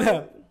to them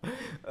now.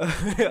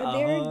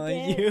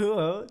 They're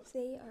you.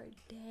 They are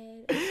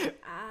dead.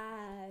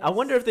 I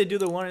wonder if they do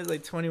the one is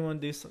like 21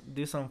 do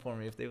something for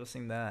me, if they will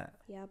sing that.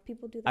 Yeah,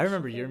 people do that. I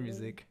remember your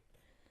music.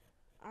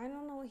 I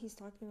don't know what he's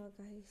talking about,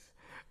 guys.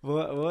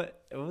 What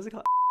was it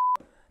called?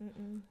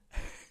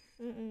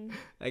 Mm-mm.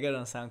 I got it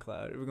on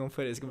SoundCloud. We're gonna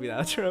put it. It's gonna be the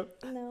outro.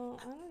 No,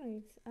 I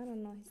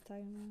don't know what he's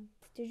talking about.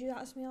 Did you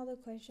ask me all the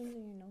questions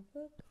in your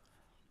notebook?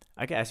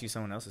 I can ask you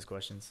someone else's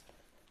questions.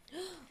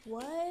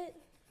 What?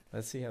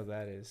 Let's see how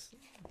that is.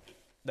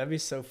 That'd be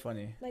so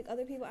funny. Like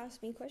other people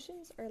ask me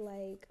questions, or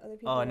like other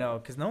people. Oh no,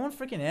 because no one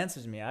freaking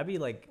answers me. I'd be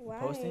like Why?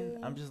 posting.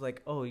 I'm just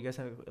like, oh, you guys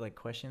have like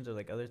questions or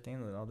like other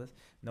things and all this.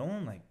 No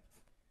one like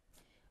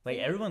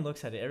everyone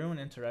looks at it. Everyone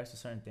interacts with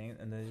certain things,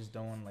 and they just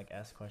don't want to like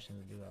ask questions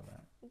and do all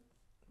that.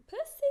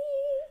 Pussy.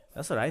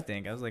 That's what I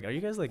think. I was like, are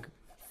you guys like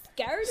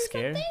scared?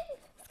 Scared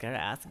to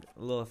ask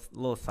a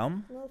little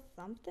thumb? A little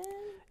something?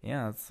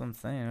 Yeah, that's what I'm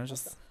saying. It was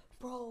just.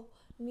 Bro,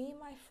 me and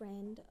my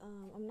friend,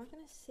 I'm not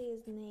gonna say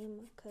his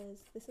name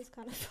because this is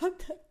kind of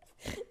fucked up.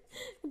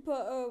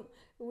 But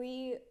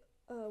we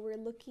were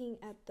looking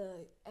at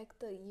the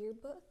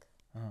yearbook.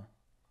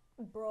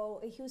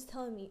 Bro, he was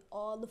telling me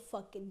all the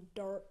fucking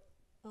dirt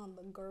on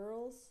the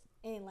girls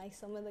and like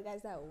some of the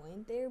guys that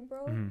went there,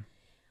 bro. Mm-hmm.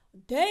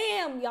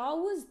 Damn, y'all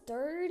was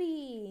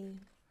dirty.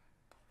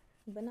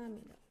 But not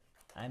me though.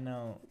 I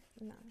know.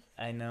 Not me.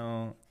 I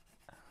know.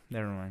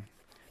 Never mind.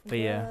 But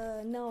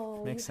yeah,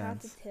 no, makes you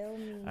sense. have to tell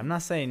me. I'm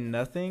not saying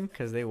nothing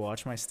because they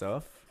watch my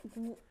stuff.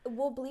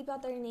 We'll bleep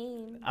out their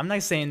name. I'm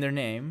not saying their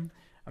name.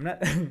 I'm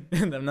not.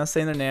 I'm not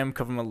saying their name.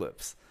 Cover my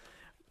lips.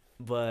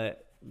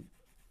 But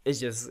it's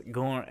just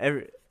going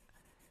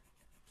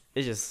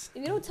It's just.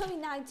 If you don't tell me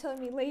now, you tell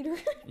me later.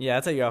 Yeah,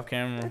 I'll tell you off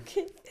camera.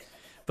 Okay.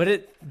 But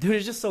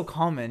it's just so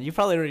common. You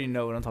probably already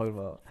know what I'm talking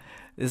about.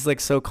 It's like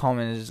so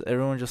common. It's just,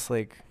 everyone just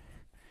like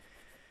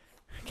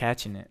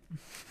catching it.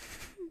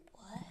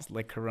 What? It's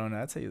like Corona.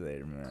 I'll tell you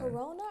later, man.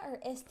 Corona or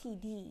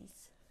STDs?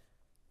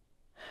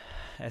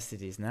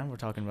 STDs. Now we're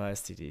talking about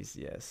STDs.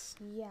 Yes.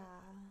 Yeah.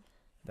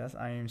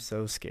 I am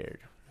so scared.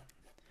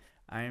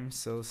 I am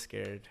so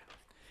scared.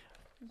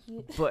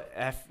 But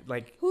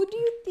like. Who do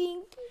you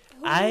think?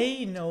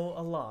 I know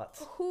a lot.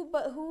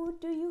 But who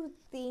do you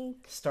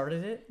think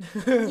started it?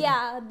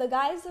 Yeah, the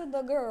guys or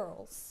the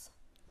girls?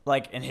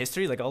 Like in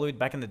history, like all the way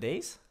back in the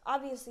days.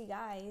 Obviously,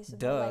 guys.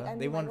 Duh. But like, I mean,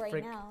 they want like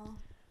right now.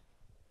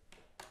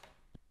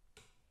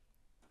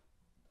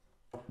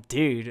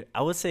 Dude,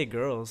 I would say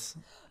girls.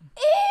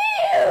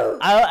 Ew!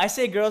 I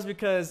say girls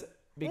because.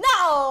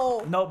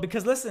 No. No,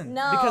 because listen.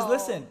 No. Because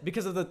listen.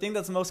 Because of the thing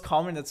that's most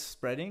common that's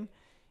spreading,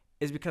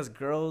 is because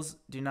girls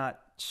do not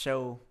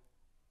show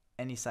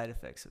any side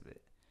effects of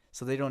it,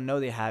 so they don't know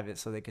they have it,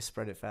 so they can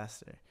spread it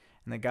faster.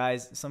 And the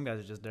guys, some guys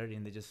are just dirty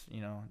and they just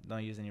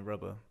don't use any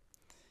rubber,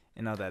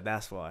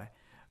 that's why.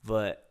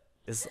 But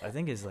I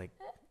think it's like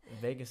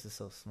Vegas is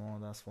so small,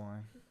 that's why.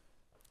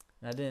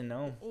 I didn't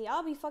know.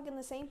 Y'all be fucking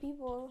the same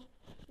people.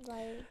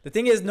 Like, the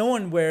thing is, no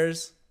one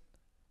wears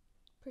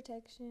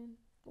protection.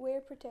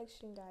 Wear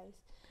protection, guys,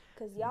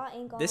 because y'all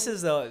ain't gonna.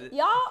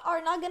 Y'all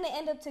are not gonna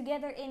end up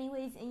together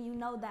anyways, and you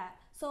know that.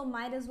 So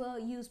might as well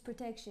use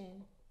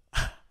protection.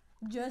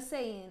 Just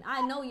saying.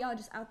 I know y'all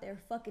just out there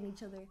fucking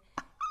each other.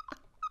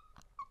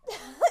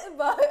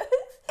 But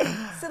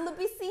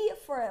celibacy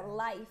for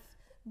life.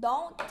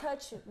 Don't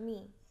touch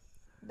me.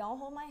 Don't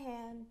hold my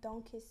hand.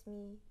 Don't kiss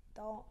me.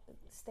 Don't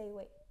stay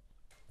away.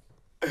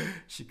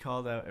 She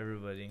called out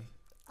everybody.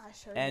 I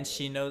sure And did.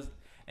 she knows,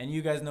 and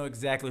you guys know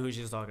exactly who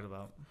she's talking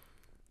about.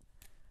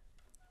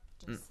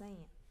 Just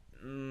saying.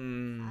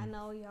 I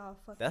know y'all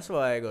fucking. That's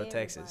why I go everybody.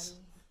 Texas.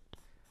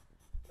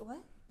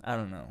 What? I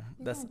don't know.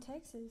 You're going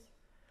Texas.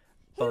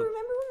 Hey, remember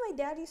when my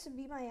dad used to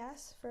beat my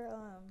ass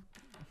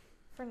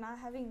for not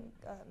having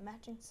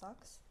matching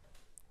socks?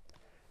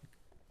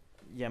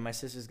 Yeah, my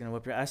sister's gonna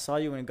whip your ass. I saw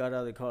you when you got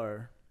out of the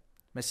car.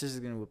 My sister's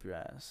gonna whip your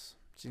ass.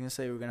 She's gonna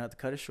say we're gonna have to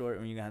cut it short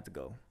and you're gonna have to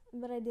go.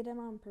 But I did it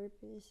on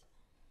purpose.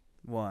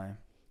 Why?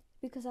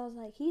 Because I was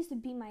like, he used to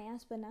beat my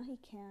ass, but now he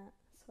can't.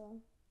 So,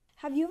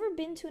 have you ever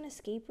been to an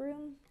escape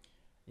room?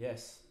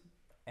 Yes.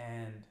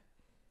 And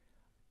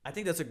I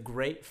think that's a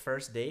great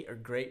first date or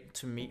great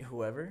to meet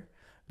whoever,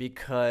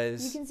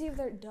 because you can see if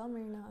they're dumb or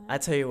not. I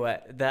tell you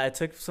what,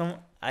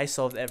 I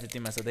solved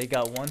everything myself. They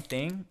got one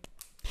thing.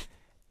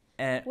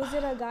 And was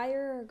it a guy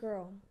or a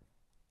girl?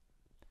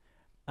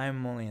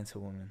 I'm only into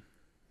women.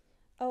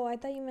 Oh, I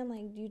thought you meant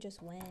like you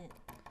just went.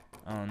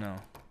 Oh no.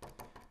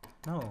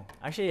 No,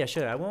 actually I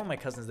should. I went with my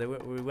cousins.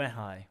 We went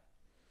high,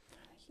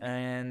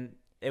 and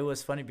it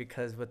was funny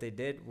because what they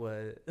did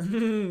was.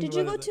 Did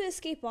you go to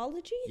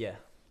Escapology? Yeah.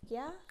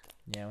 Yeah.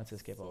 Yeah, I went to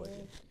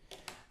Escapology.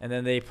 And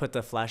then they put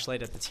the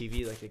flashlight at the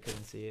TV like they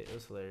couldn't see it. It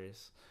was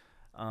hilarious.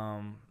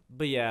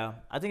 But yeah,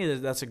 I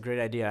think that's a great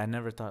idea. I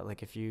never thought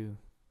like if you.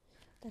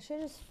 That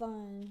shit is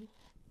fun.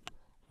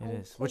 It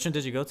is. Which one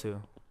did you go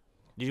to?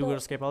 Did you go to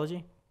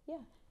Escapology? Yeah.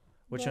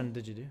 Which one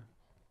did you do?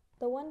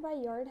 The one by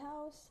Yard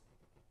House.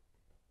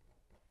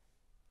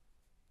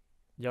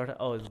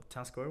 The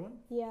Town Square one?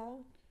 Yeah.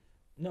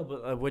 No,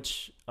 but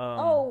which?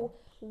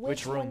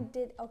 Which room? one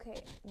did? Okay,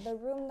 the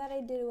room that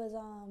I did was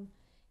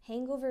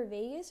Hangover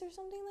Vegas or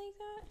something like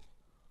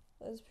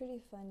that. It was pretty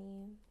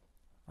funny.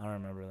 I don't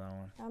remember that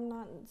one. I'm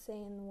not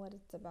saying what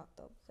it's about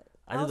though.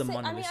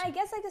 I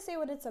guess I could say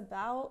what it's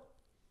about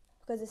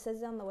because it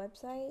says it on the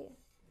website.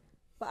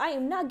 But I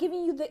am not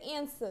giving you the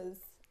answers.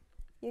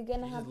 You're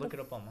gonna have to look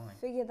it up online.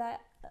 Figure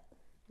that.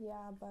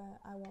 Yeah, but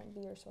I won't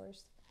be your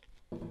source.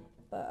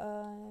 But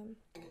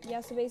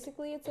yeah. So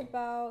basically, it's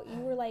about you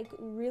were like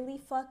really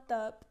fucked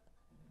up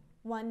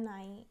one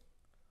night,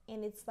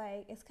 and it's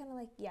kind of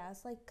like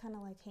it's like kind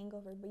of like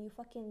Hangover, but you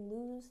fucking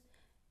lose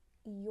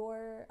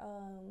your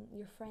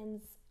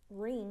friend's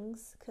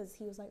rings because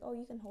he was like, oh,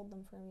 you can hold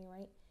them for me,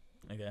 right?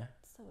 Okay.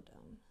 So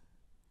dumb.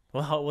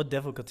 Well, what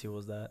difficulty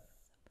was that?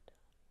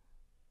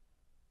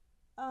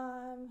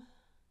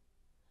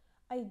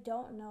 I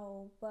don't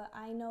know, but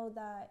I know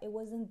that it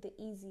wasn't the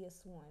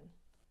easiest one.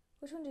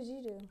 Which one did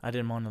you do? I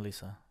did Mona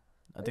Lisa.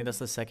 I think that's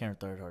the second or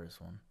third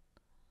hardest one.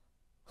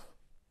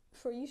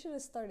 You should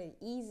have started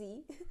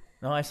easy.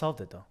 No, I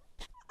solved it though.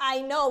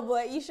 I know,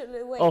 but you should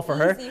have went. Oh, for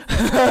her?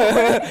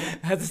 I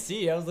had to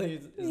see. I was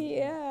like,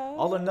 yeah.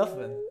 All or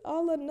nothing.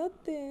 All or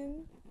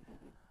nothing.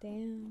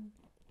 Damn.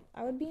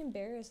 I would be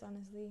embarrassed,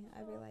 honestly.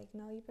 I'd be like,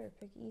 no, you better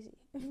pick easy.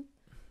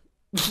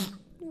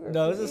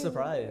 No, it was a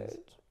surprise.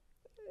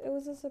 It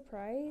was a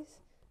surprise?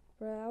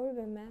 Bro, I would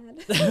have been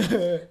mad.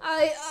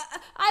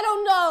 I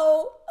don't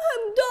know.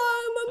 I'm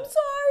dumb. I'm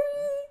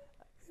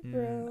sorry.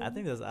 Bro. I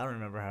think I don't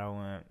remember how it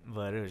went,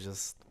 but it was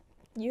just.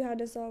 You had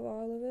to solve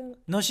all of it?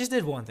 No, she just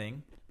did one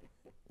thing.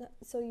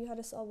 So you had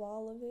to solve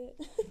all of it?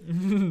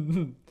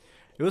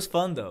 It was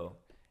fun though.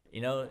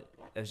 It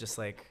was just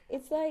like.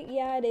 It's like,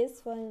 yeah, it is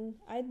fun.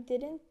 I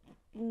didn't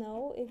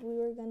know if we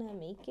were gonna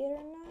make it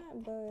or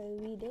not, but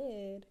we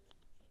did.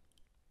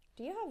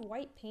 Do you have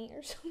white paint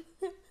or something?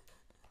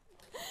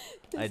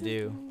 I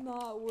do. Is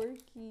not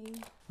working.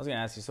 I was gonna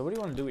ask you. So, what do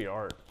you want to do with your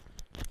art?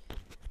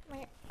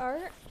 My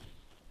art?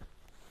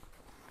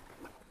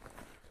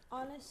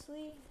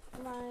 Honestly,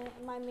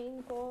 my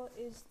main goal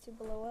is to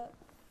blow up.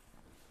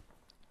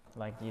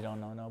 Like you don't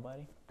know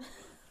nobody?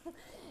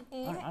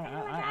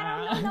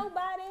 I don't know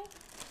nobody.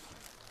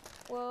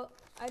 Well,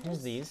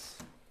 Here's these.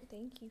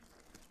 Thank you.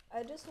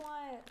 I just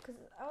want, because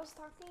I was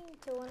talking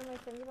to one of my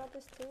friends about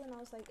this too, and I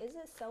was like, is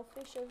it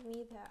selfish of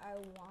me that I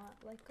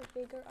want like a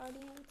bigger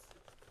audience?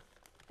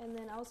 And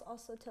then I was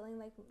also telling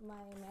like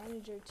my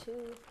manager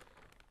too,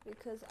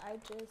 because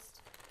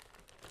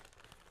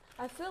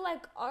I feel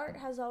like art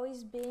has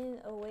always been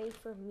a way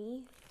for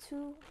me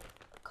to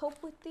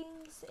cope with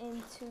things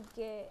and to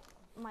get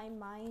my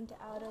mind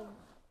out of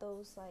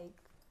those like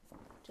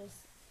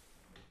just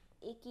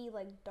icky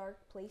like dark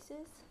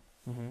places.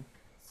 Mm-hmm.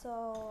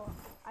 So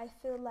I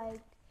feel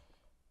like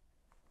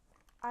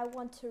I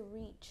want to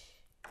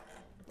reach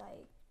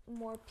like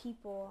more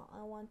people.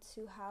 I want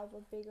to have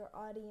a bigger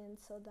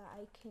audience so that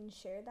I can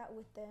share that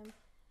with them,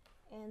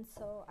 and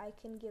so I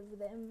can give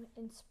them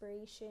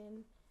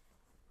inspiration,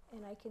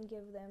 and I can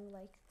give them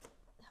like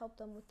help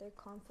them with their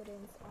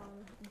confidence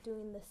on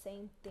doing the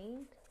same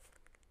thing.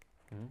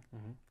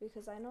 Mm-hmm.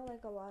 Because I know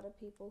like a lot of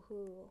people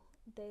who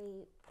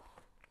they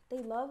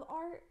love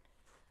art,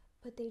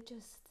 but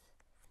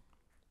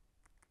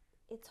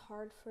it's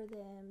hard for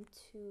them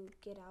to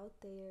get out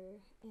there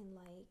and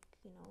like,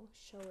 you know,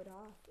 show it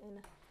off. And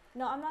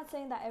no, I'm not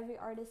saying that every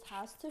artist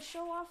has to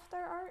show off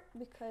their art,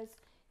 because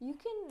you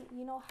can,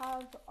 you know,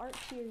 have art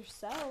to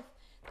yourself.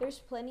 There's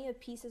plenty of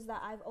pieces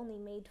that I've only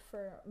made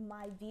for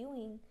my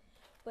viewing,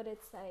 but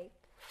it's like,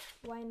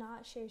 why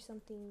not share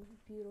something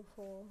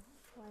beautiful?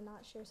 Why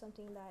not share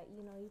something that,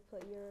 you know, you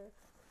put your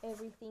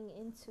everything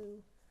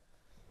into?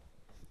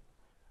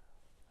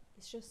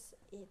 It's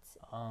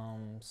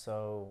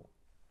So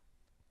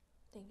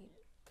thank you.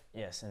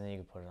 yes, and then you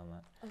can put it on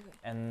that. Okay.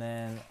 And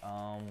then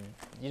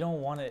you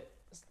don't want it,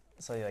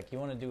 so like you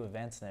want to do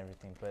events and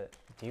everything, but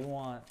do you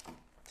want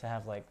to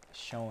have like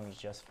showings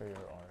just for your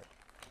art?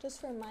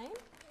 Just for mine?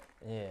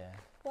 Yeah.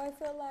 Well, I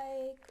feel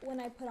like when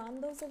I put on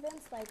those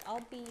events, like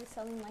I'll be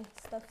selling my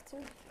stuff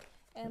too,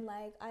 and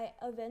like I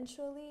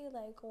eventually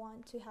like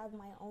want to have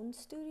my own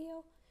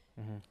studio,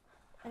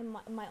 and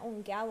my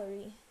own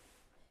gallery,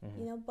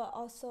 you know. But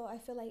also I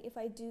feel like if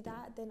I do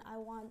that, then I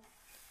want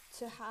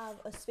to have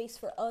a space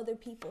for other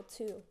people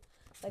too.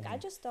 Like I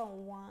just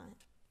don't want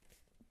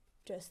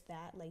just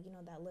that, like, you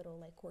know, that little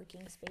like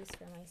working space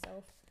for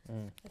myself.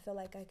 I feel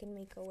like I can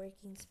make a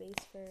working space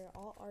for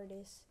all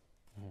artists.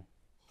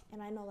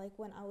 And I know like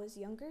when I was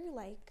younger,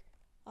 like,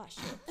 oh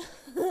shit.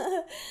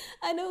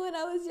 I know when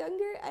I was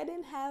younger, I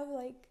didn't have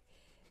like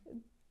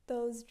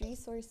those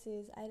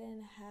resources. I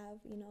didn't have,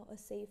 you know, a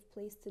safe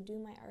place to do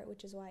my art,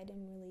 which is why I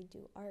didn't really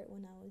do art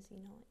when I was, you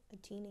know, a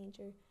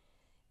teenager.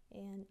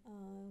 And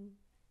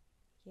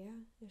yeah,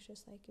 it's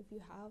just like if you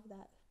have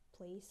that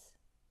place,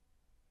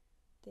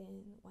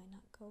 then why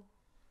not go?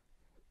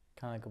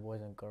 Kind of like a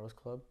Boys and Girls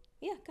Club?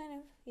 Yeah, kind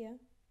of, yeah.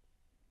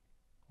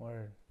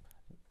 Or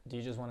do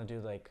you just want to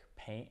do like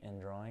paint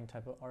and drawing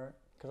type of art?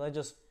 Because I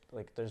just,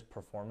 like, there's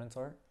performance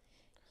art.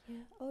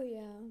 Yeah, oh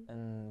yeah.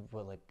 And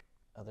what, like,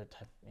 other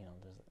type, you know,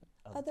 there's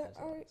other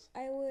art.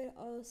 I would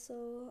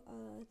also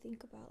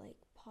think about like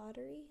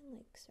pottery,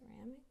 like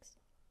ceramics.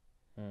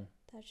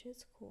 That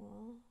shit's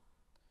cool.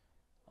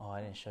 Oh,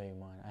 I didn't show you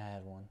mine. I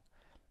had one.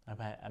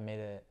 I made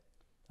it.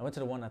 I went to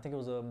the one. I think it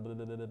was the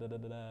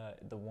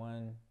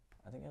one.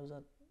 I think it was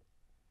at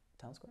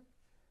Town Square.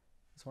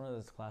 It's one of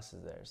those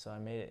classes there. So I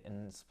made it,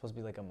 and it's supposed to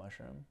be like a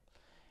mushroom.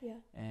 Yeah.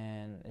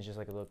 And it's just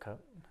like a little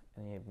cup,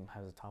 and it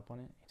has a top on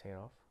it. You take it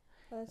off.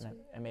 Oh, that's and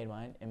I made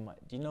mine.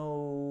 Do you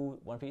know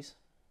One Piece?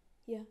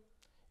 Yeah.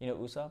 You know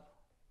Usopp?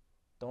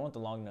 The one with the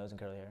long nose and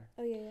curly hair.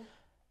 Oh yeah, yeah.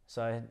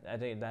 So I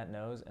did that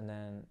nose, and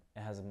then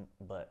it has a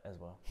butt as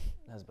well.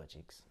 It has butt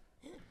cheeks.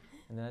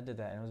 And then I did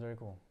that, and it was very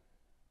cool.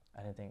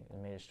 I didn't think it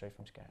made it straight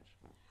from scratch.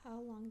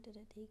 How long did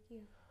it take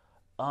you?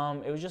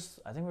 It was just,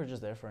 I think we were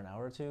just there for an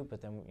hour or two,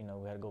 but then, you know,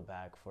 we had to go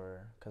back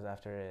because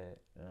after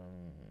it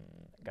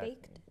got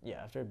baked?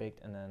 Yeah, after it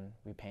baked, and then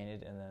we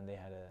painted, and then they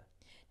had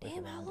to.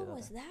 Damn, how long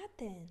was that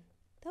then?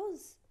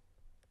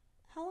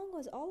 How long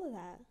was all of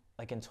that?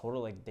 Like in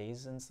total, like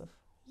days and stuff?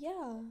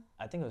 Yeah.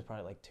 I think it was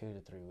probably like 2 to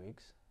 3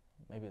 weeks,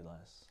 maybe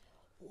less.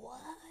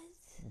 What?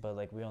 But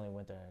like we only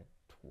went there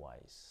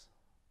twice.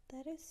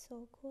 That is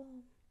so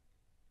cool.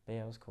 But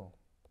yeah, it was cool.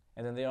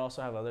 And then they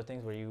also have other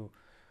things where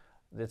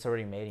it's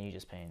already made and you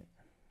just paint.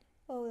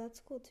 Oh, that's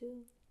cool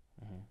too.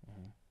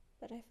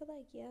 But I feel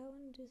like, yeah, I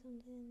want to do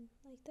something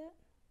like that.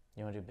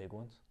 You want to do big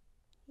ones?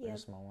 Yeah. Or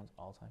small ones,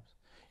 all types.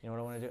 You know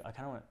what I want to do? I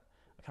kind of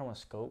want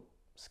to scope.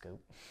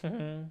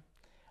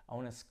 I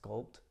want to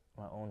sculpt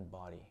my own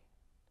body.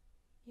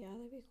 Yeah,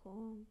 that'd be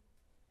cool.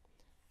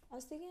 I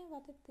was thinking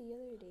about it the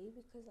other day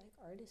because like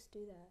artists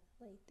do that.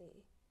 Like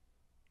they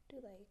do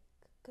like,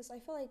 because I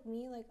feel like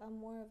me, like I'm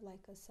more of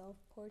like a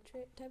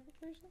self-portrait type of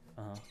person.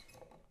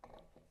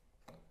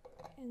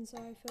 And so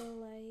I feel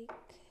like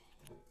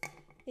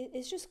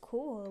it's just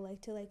cool,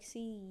 like to like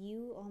see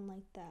you on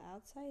like the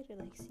outside, or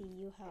like see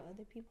you how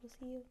other people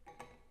see you.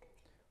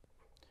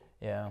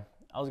 Yeah,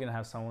 I was gonna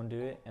have someone do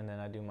it, and then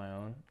I do my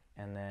own,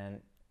 and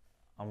then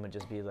I'm gonna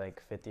just be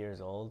like 50 years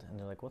old, and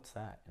they're like, "What's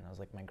that?" And I was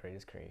like, "My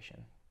greatest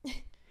creation."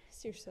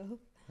 It's yourself.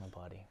 My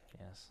body,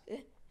 yes.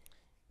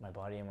 My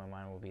body and my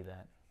mind will be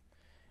that,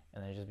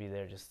 and I just be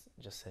there, just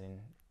sitting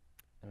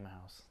in my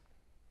house.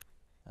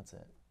 That's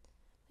it.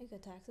 Like a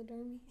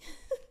taxidermy.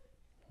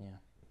 Yeah.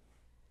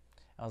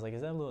 I was like,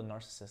 is that a little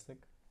narcissistic?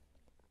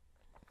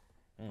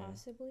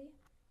 Possibly.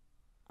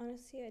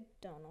 Honestly, I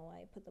don't know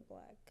why I put the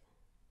black.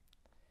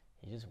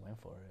 You just went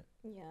for it.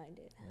 Yeah, I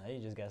did. Now you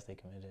just gotta stay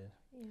committed.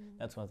 Yeah.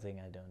 That's one thing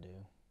I don't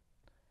do.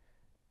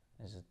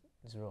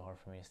 It's real hard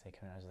for me to stay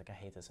committed. I was like, I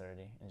hate this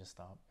already, and just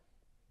stop.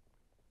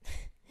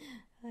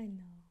 I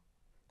know.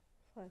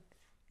 Fuck.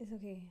 It's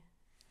okay.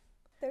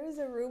 There was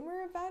a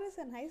rumor about us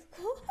in high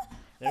school.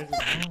 There's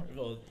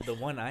well, the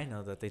one I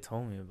know that they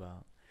told me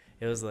about.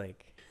 It was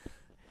like,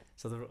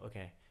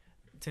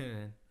 tune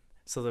in.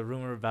 So the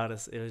rumor about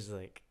us, it was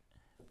like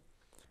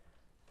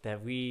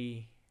that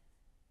we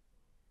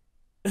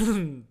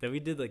that we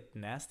did like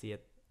nasty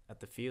at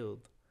the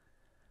field.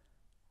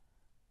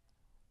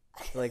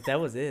 Like that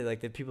was it.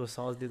 Like the people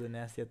saw us do the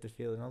nasty at the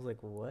field, and I was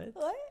like, what?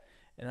 What?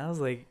 And I was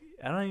like,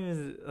 I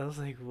was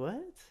like,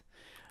 what?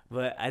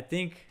 But I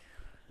think,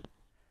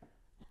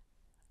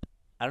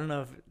 I don't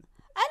know if.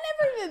 I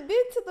never even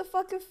been to the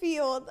fucking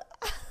field.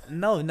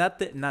 No, not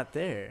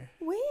there.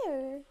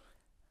 Where?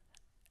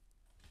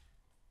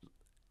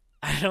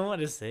 I don't want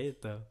to say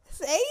it though.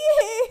 Say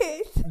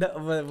it.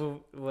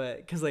 No,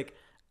 but cause like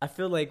I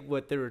feel like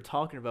what they were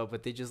talking about,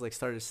 but they just like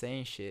started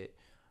saying shit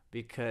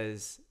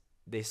because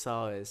they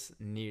saw us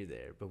near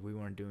there, but we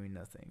weren't doing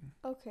nothing.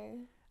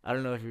 Okay. I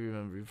don't know if you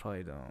remember. You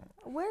probably don't.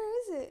 Where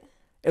is it?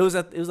 It was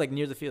like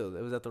near the field.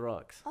 It was at the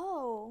Rocks.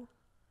 Oh.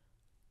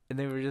 And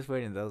they were just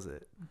waiting. That was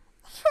it.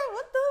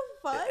 What the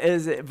fuck?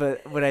 Is it?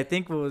 But I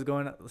think what was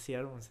going on. See,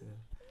 I don't want to say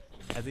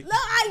that. I think. No,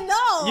 I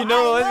know. You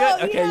know what was Yeah.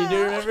 good? Okay, you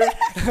do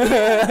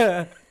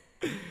remember?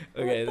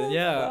 Okay, then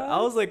yeah. fuck?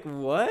 I was like,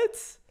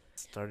 what?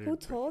 Who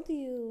told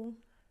you?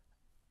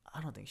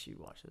 I don't think she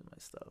watches my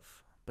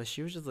stuff. But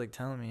she was just like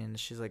telling me, and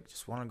she's like,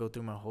 just want to go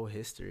through my whole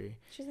history.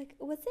 She's like,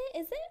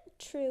 is it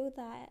true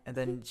that? And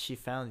then she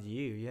found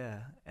you, yeah.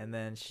 And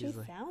then she's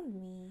like, found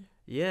me.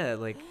 yeah,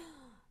 like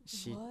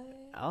she. What?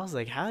 I was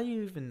like, how are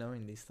you even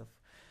knowing these stuff?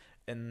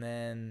 And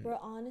then. Bro,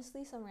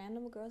 honestly, some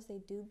random girls, they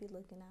do be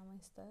looking at my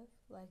stuff,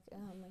 like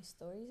my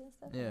stories and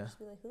stuff. Yeah. And just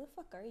be like, who the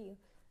fuck are you?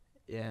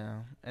 Yeah,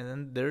 and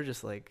then they're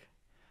just like,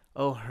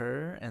 oh,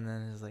 her, and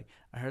then it's like,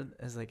 I heard,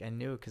 it's like, I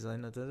knew because I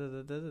know da da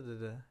da da da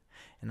da da.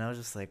 And I was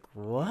just like,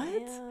 what?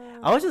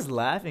 Damn. I was just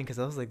laughing because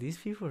I was like, these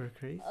people are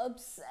crazy.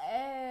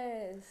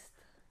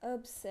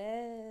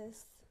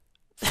 Obsessed.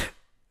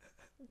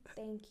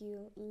 Thank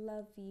you.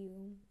 Love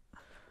you.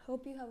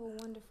 Hope you have a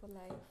wonderful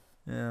life.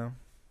 Yeah.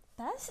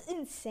 That's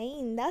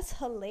insane. That's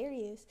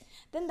hilarious.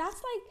 Then that's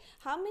like,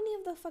 how many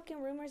of the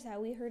fucking rumors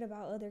that we heard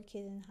about other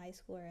kids in high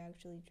school are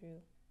actually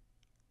true?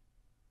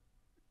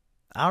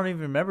 I don't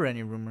even remember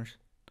any rumors.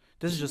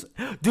 This is just,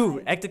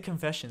 dude, active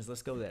confessions.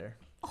 Let's go there.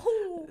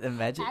 Oh,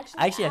 Imagine.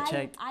 actually, I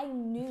checked. I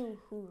knew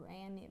who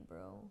ran it,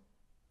 bro.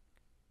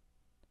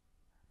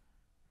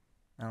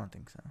 I don't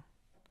think so.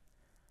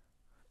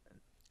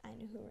 I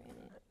knew who ran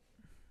it.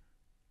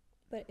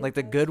 But Like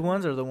the good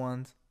ones or the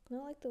ones?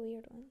 No, like the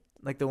weird ones.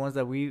 Like the ones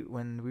that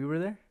when we were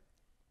there?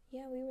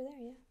 Yeah, we were there,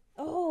 yeah.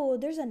 Oh,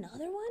 there's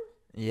another one?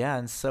 Yeah,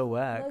 and so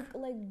whack.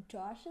 Like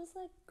Josh's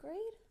like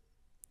grade?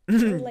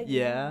 Like,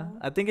 yeah. no.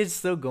 I think it's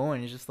still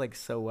going. It's just like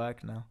so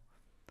whack now.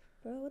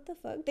 Bro, what the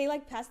fuck? They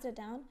like passed it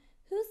down.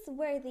 Who's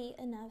worthy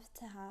enough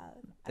to have?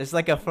 It's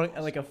like a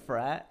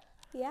frat.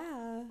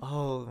 Yeah.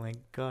 Oh my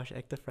gosh,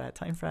 act the frat,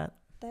 time frat.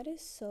 That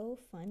is so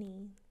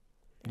funny.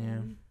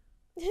 Yeah.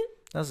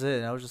 That's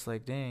it. I was just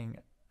like, dang.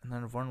 And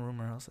then one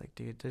rumor, I was like,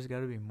 dude, there's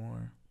got to be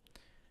more.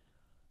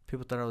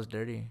 People thought I was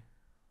dirty.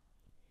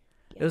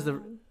 Yeah. It was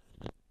the.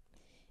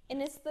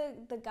 And it's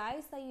the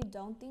guys that you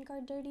don't think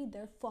are dirty,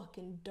 they're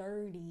fucking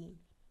dirty.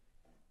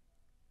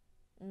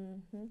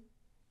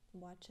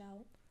 Watch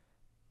out.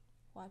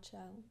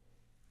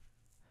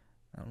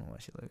 I don't know why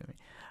she looked at me.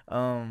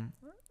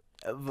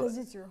 Because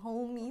it's your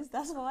homies,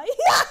 that's why.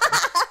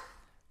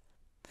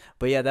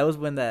 But yeah, that was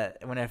when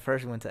I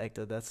first went to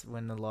Ecto. That's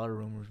when a lot of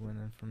rumors went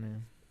in for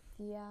me.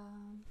 Yeah.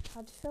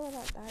 How'd you feel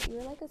about that? You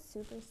were like a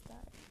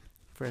superstar.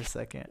 For a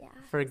second. Yeah.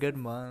 For a good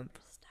month.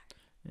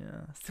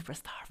 Yeah.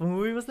 Superstar. What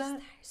movie was that?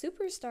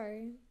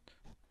 Superstar.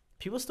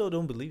 People still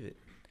don't believe it.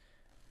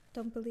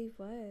 Don't believe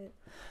what?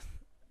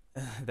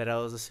 That I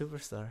was a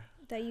superstar.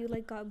 That you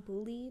like got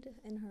bullied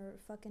and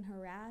fucking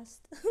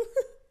harassed.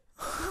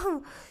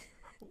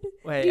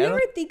 Wait, do you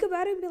ever think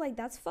about it and be like,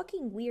 that's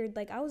fucking weird?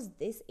 Like, I was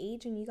this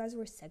age and you guys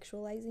were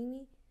sexualizing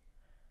me.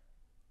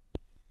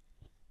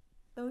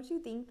 Don't you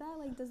think that?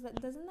 Like,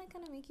 doesn't that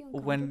kind of make you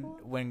uncomfortable?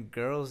 When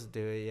girls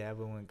do it, yeah,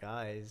 but when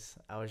guys,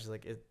 I was just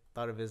like,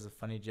 thought of it as a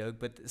funny joke.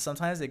 But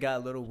sometimes it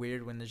got a little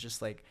weird when it's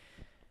just like,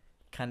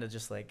 kind of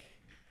just like,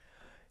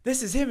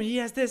 this is him and he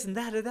has this and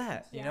that or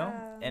that, you know?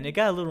 And it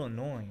got a little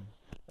annoying,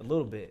 a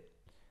little bit.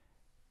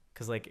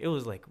 Cause like, it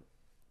was like,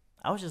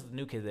 I was just a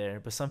new kid there,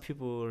 but some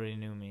people already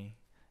knew me.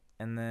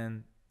 And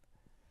then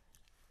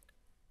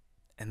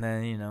And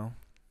then,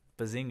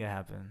 Bazinga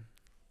happened.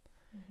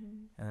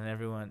 And then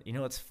everyone, you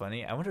know what's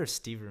funny? I wonder if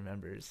Steve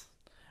remembers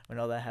when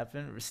all that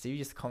happened. Steve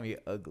used to call me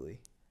ugly.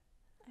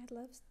 I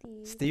love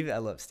Steve. I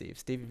love Steve.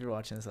 Steve, if you're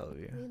watching this, I love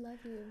you. We love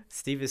you.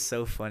 Steve is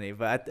so funny,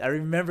 but I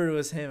remember it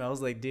was him. I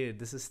was like, dude,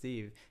 this is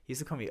Steve. He used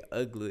to call me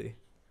ugly.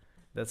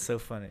 That's so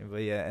funny.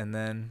 But yeah, and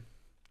then,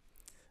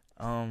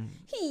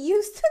 he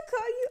used to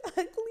call you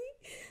ugly?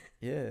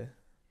 Yeah.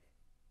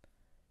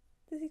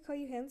 Does he call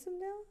you handsome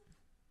now?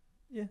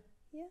 Yeah.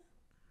 Yeah.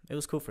 It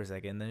was cool for a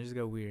second, then it just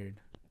got weird.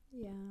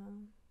 Yeah.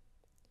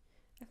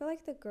 I feel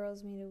like the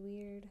girls made it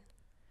weird.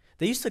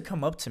 They used to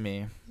come up to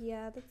me.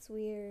 Yeah, that's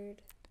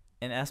weird.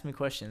 And ask me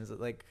questions.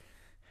 Like,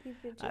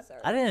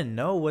 I didn't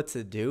know what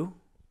to do.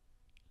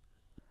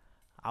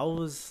 I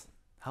was,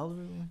 how old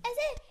were we? Is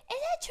it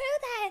true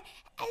that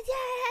like,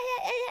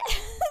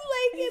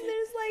 and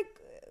there's like,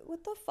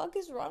 what the fuck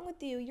is wrong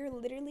with you? You're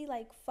literally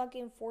like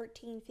fucking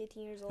 14,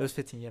 15 years old. It was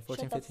 15, yeah,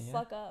 14, Shut 15, the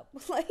fuck up.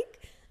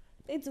 Like,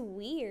 it's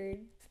weird.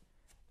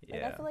 Yeah.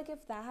 Like, I feel like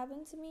if that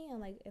happened to me, and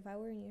like if I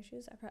were in your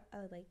shoes,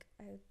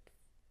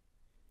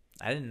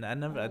 I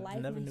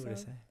never knew what to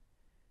say.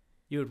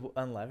 You would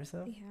unlive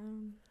yourself? Yeah.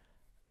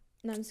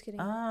 No, I'm just kidding.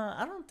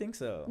 I don't think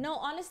so. No,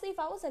 honestly, if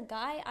I was a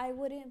guy, I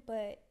wouldn't.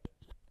 But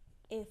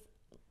if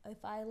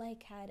I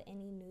like had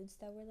any nudes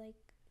that were like,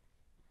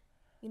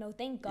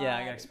 thank God. Yeah,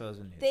 I got exposed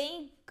with nudes.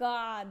 Thank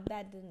God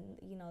that didn't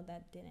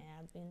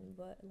happen.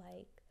 But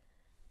like,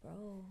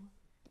 bro,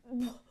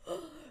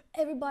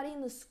 everybody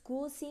in the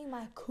school seeing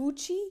my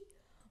coochie.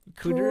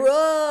 Cooter?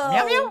 Bro.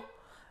 Meow, meow.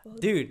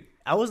 Dude,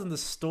 I was in the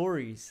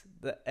stories,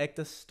 the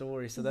Ekta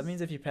story. So that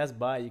means if you pass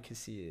by, you can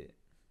see it.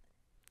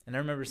 And I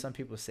remember some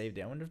people saved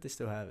it. I wonder if they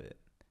still have it.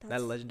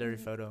 That legendary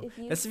photo.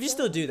 If you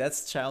still do,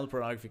 that's child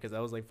pornography because I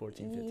was like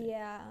 14, 15.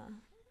 Yeah.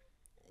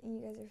 You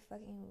guys are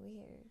fucking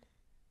weird.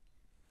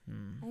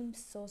 I'm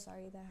so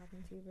sorry that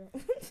happened to you, bro.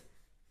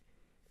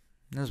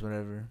 That's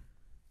whatever.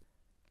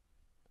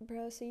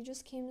 Bro, so you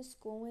just came to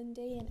school one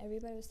day and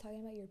everybody was talking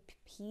about your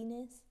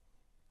penis?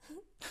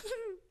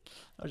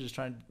 I was just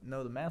trying to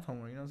know the math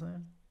homework, you know what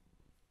I'm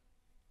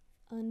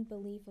saying?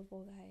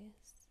 Unbelievable,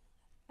 guys.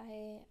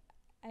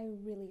 I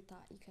really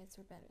thought you guys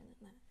were better than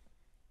that.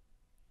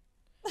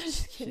 I'm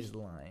just kidding. She's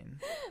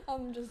lying.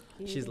 I'm just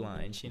kidding. She's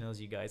lying. She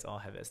knows you guys all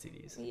have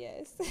STDs.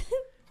 Yes.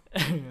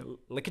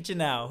 Look at you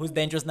now. Who's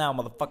dangerous now,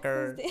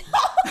 motherfucker?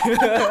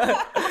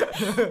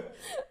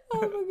 Oh,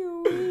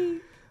 fucking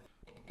weak.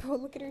 Bro,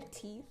 look at her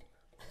teeth.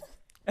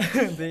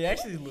 They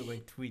actually look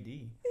like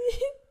Tweety.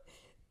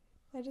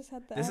 I just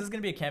had that. This is going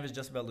to be a canvas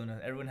just about Luna.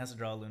 Everyone has to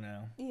draw Luna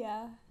now.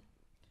 Yeah.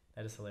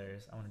 That is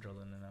hilarious. I want to draw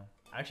Luna now.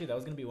 Actually, that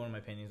was going to be one of my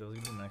paintings. That was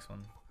going to be the next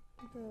one.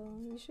 Bro,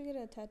 you should get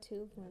a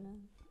tattoo of Luna.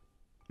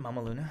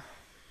 Mama Luna?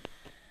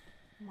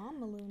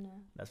 Mama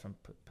Luna. That's from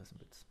Puss in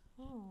Boots.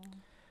 Oh.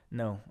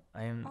 No,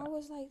 I am... I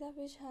was like, that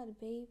bitch had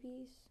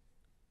babies.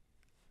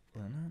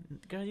 Luna?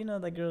 Girl, you know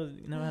that girl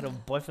never had a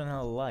boyfriend in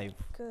her life.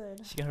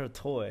 Good. She got her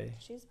toy.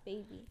 She's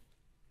baby.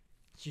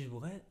 She's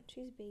what?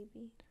 She's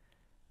baby.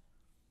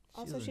 She's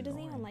Also, she doesn't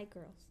even annoying. like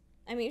girls.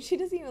 I mean, she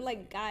doesn't even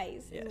like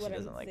guys. Yeah, is she what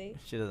doesn't I'm like. saying.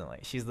 She doesn't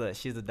like. She's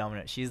the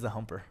dominant. She's the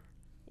humper.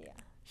 Yeah.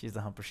 She's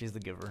the humper. She's the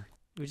giver.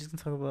 We're just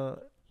gonna talk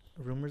about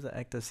rumors of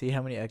Ekta. See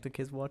how many Ekta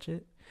kids watch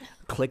it.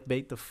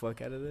 Clickbait the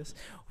fuck out of this.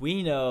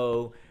 We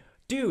know,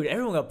 dude.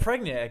 Everyone got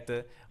pregnant.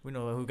 Ekta. We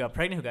know who got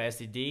pregnant, who got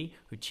STD,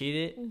 who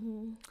cheated,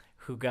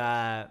 who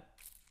got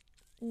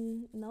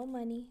no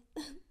money.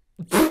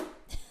 no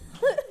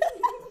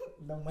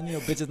money, no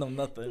bitches, no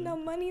nothing. No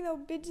money, no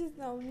bitches,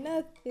 no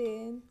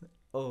nothing.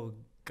 Oh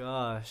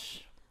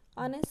gosh.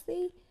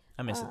 Honestly,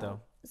 I miss it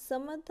though.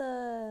 Some of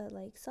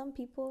the some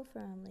people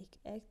from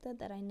Ekta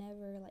that I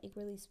never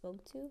really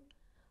spoke to,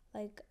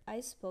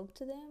 I spoke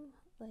to them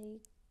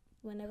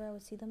whenever I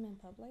would see them in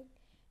public,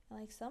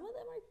 and some of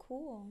them are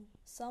cool.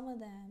 Some of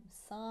them,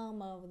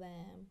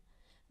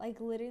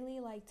 literally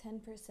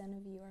 10%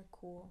 of you are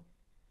cool.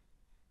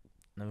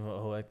 Never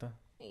whole Ekta.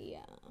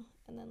 Yeah,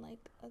 and then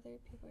other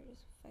people are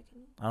just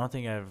fucking. I don't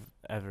think I've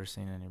ever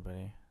seen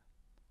anybody.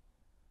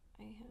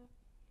 I have.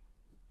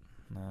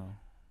 No.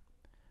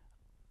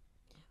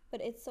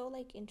 But it's so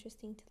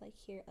interesting to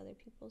hear other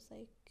people's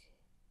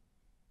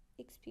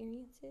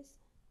experiences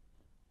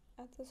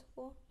at the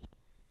school.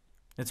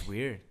 It's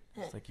weird.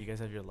 It's you guys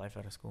have your life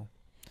out of school,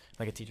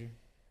 like a teacher.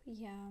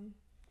 Yeah.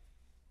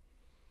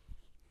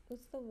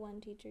 What's the one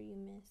teacher you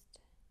missed?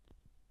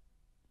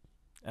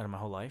 Out of my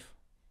whole life.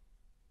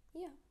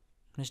 Yeah.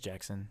 Miss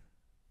Jackson.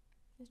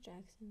 Miss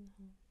Jackson.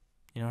 Huh?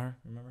 You know her?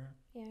 Remember her?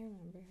 Yeah, I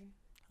remember her.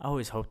 I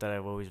always hoped that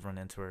I've always run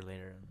into her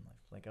later in life.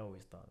 I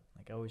always thought.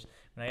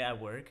 When I at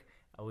work,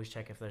 I always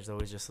check if there's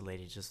always just a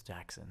lady, just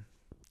Jackson.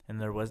 And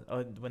there was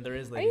when there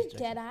is ladies. Are you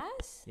dead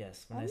ass?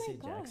 Yes. When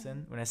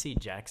I see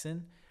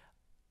Jackson,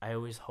 I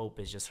always hope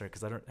it's just her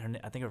because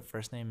I think her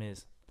first name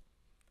is.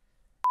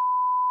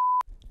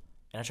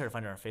 And I try to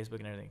find her on Facebook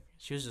and everything.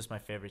 She was just my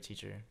favorite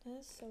teacher.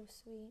 That's so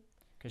sweet.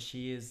 Because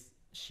she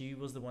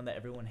was the one that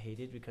everyone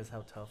hated because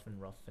how tough and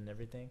rough and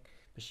everything.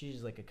 But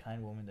she's a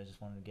kind woman that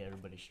just wanted to get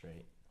everybody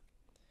straight.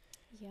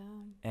 Yeah.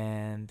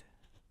 And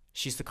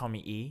she used to call me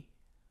E.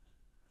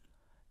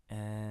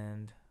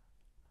 And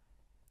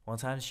one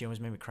time she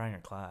almost made me cry in her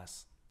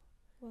class.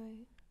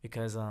 Why?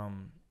 Because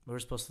we were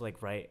supposed to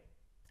like write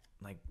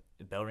like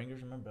bell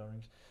ringers. Remember bell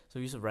ringers? So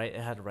we used to write.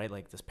 It had to write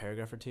like this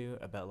paragraph or two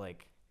about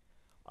like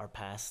our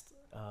past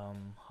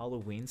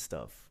Halloween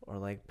stuff or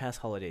like past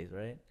holidays,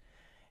 right?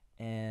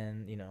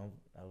 And you know,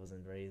 I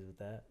wasn't raised with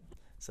that,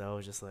 so I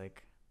was just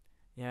like,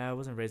 yeah, I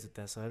wasn't raised with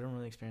that, so I don't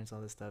really experience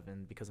all this stuff,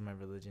 and because of my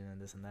religion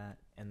and this and that.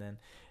 And then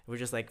we're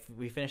just like,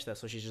 we finished that,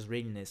 so she's just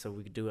reading it so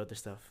we could do other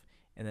stuff.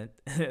 And then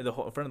in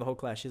front of the whole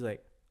class, she's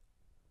like,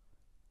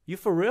 "You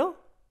for real?"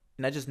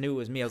 And I just knew it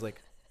was me. I was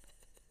like,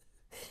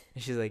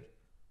 and she's like,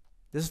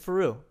 "This is for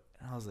real?"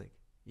 And I was like,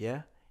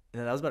 "Yeah." And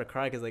then I was about to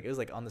cry because like it was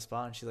like on the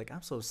spot, and she's like,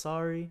 "I'm so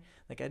sorry.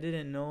 Like I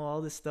didn't know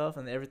all this stuff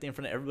and everything in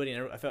front of everybody."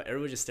 And I felt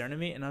everybody just staring at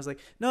me, and I was like,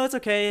 "No, it's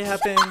okay. It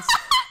happens.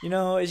 You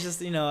know, it's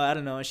just, you know, I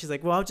don't know." And she's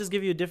like, "Well, I'll just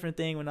give you a different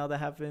thing when all that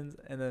happens."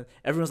 And then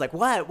everyone's like,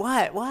 "What?"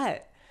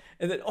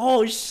 And then,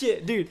 oh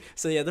shit, dude.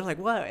 So yeah, they're like,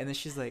 "What?" And then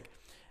she's like,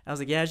 I was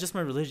like, "Yeah, it's just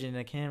my religion.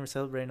 I can't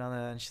celebrate and all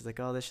that." And she's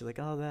like, "Oh, this." She's like,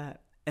 "Oh, that."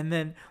 And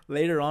then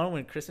later on,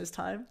 when Christmas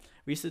time,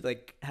 we used to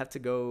like have to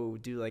go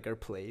do like our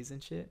plays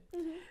and shit.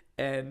 Mm-hmm.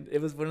 And it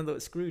was one of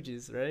those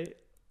Scrooges, right?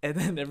 And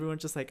then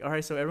everyone's just like, "All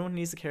right, so everyone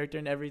needs a character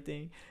and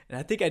everything." And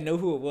I think I know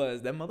who it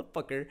was. That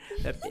motherfucker,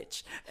 that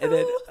bitch. And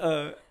then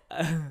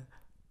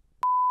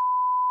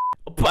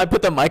I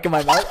put the mic in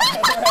my mouth.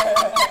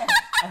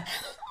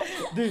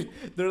 Dude,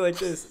 they're like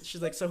this.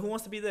 She's like, "So who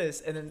wants to be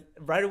this?" And then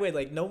right away,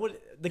 like nobody,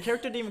 the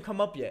character didn't even come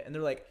up yet, and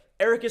they're like,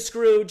 "Eric is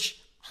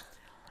Scrooge,"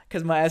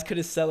 because my ass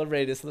couldn't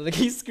celebrate it. So like,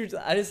 he's Scrooge.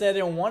 I didn't say I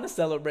didn't want to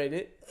celebrate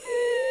it.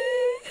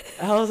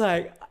 I was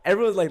like,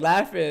 everyone was like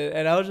laughing,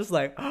 and I was just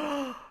like,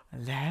 "Oh,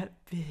 that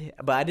bit."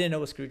 But I didn't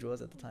know what Scrooge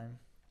was at the time.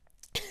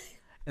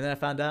 And then I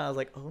found out. I was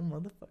like, "Oh,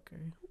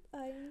 motherfucker."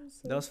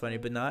 That was funny,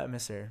 but no, I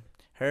miss her.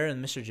 Her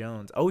and Mr.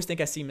 Jones. I always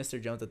think I see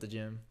Mr. Jones at the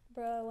gym.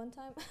 Bro, one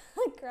time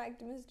I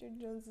cracked Mr.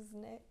 Jones's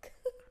neck.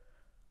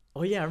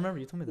 Oh yeah, I remember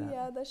you told me that.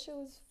 Yeah, that shit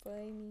was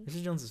funny.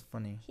 Mr. Jones is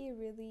funny. He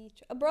really,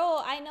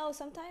 bro. I know.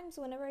 Sometimes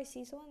whenever I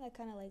see someone that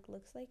kind of like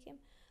looks like him,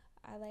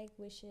 I like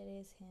wish it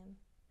is him,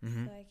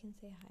 so I can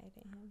say hi to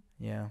him.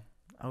 Yeah,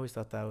 I always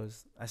thought that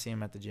was. I see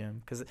him at the gym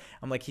because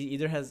I'm like, he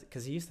either has,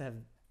 because he used to have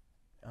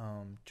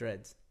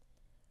dreads.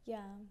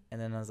 Yeah.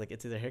 And then I was like,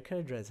 it's either haircut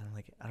or dreads. And I'm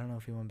like, I don't know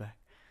if he went back.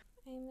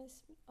 I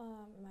miss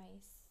my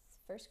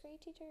first grade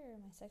teacher or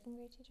my second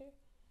grade teacher.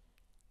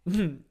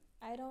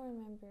 I don't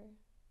remember,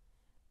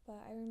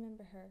 but I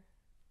remember her,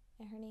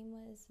 and her name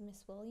was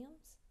Miss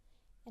Williams.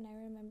 And I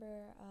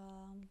remember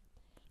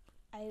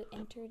I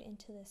entered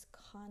into this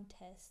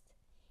contest,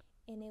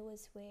 and it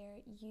was where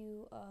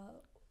you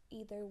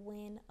either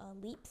win a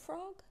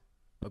leapfrog,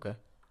 okay,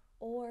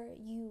 or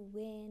you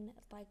win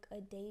like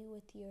a day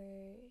with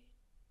your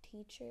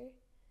teacher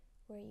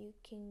where you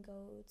can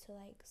go to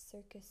like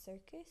Circus,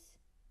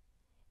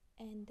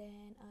 and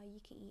then you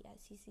can eat at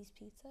Cece's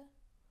Pizza.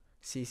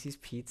 Cece's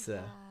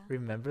Pizza. Yeah.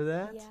 Remember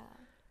that? Yeah.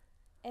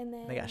 And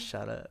then I got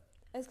shot up.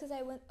 It's because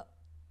I went.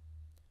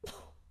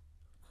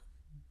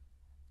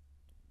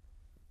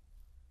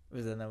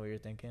 Was that not what you're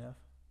thinking of?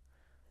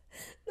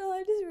 No,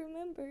 I just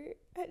remember.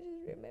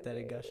 That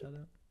it got shot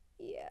up?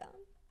 Yeah.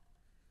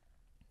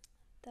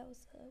 That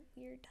was a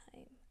weird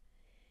time.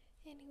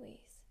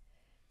 Anyways,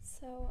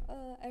 so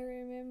I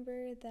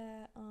remember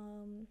that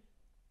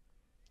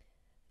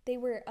they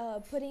were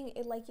putting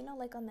it, like, you know,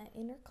 like on the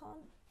intercom.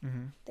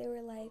 Mm-hmm. They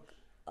were like,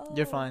 "Oh,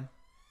 you're fine."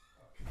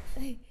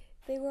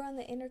 They were on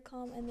the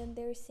intercom, and then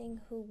they were saying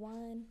who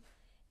won,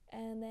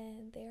 and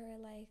then they were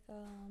like,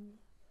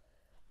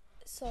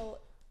 so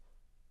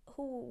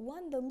who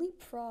won the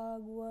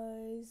leapfrog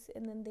was,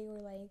 and then they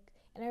were like,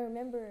 and I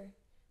remember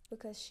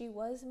because she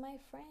was my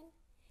friend,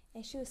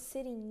 and she was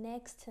sitting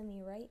next to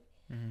me, right?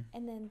 Mm-hmm.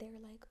 And then they were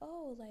like,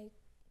 "Oh, like,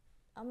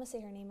 I'm gonna say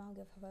her name, I don't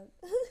give a fuck."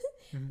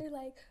 Mm-hmm. They're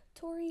like,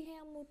 "Tori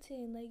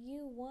Hamilton, like,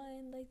 you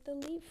won, like, the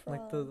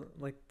leapfrog."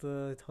 Like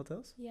the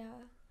hotels? Yeah.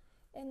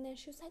 And then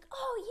she was like,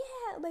 "Oh,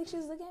 yeah." Like, she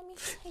was looking at me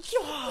like,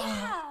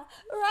 "Yeah,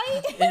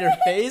 right?" In your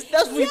face?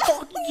 That's what we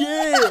fucking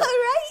get.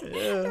 Right?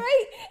 Yeah.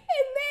 Right?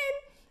 And then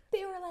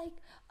they were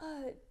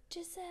like,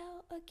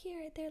 Giselle,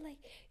 Akira, they're like,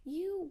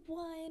 "You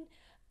won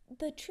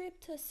the trip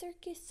to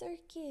Circus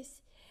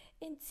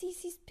in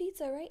Cece's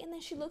Pizza," right? And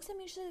then she looks at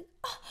me and she's like,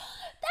 "Oh,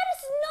 that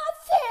is not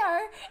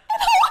fair."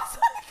 And I was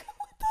like,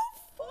 what the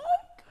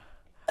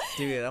fuck?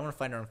 Dude, I want to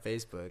find her on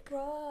Facebook.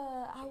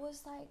 Bruh, I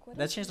was like, what?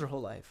 That changed her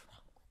whole life.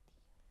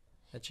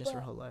 That changed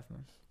her whole life,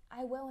 man.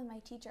 I went with my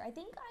teacher. I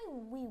think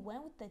we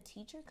went with the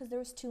teacher because there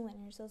was two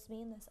winners. So it was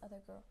me and this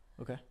other girl.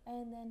 Okay.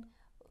 And then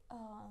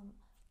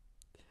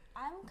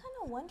I'm kind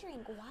of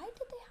wondering, why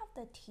did they have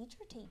the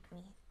teacher take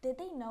me? Did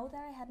they know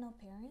that I had no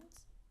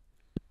parents?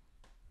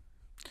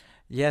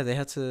 Yeah, they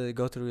had to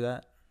go through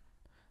that.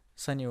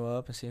 Sign you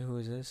up and see who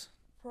is this.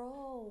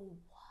 Bro,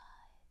 what?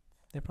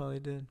 They probably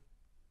did.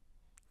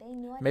 They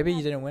knew. Maybe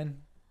you didn't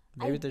win.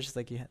 Maybe they're just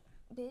like, yeah.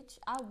 Bitch,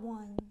 I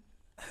won.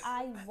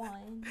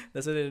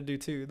 That's what they do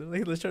too. They're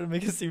like, let's try to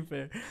make it seem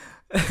fair.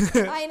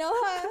 I know,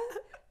 huh?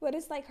 But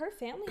it's like her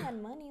family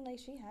had money. Like,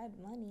 she had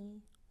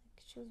money.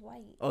 Like, she was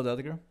white. Oh, the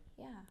other girl?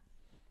 Yeah.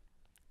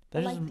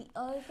 That But, like, just- the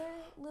other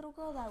little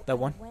girl that That I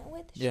one? went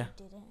with, Yeah.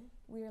 she didn't.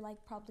 We were, like,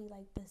 probably,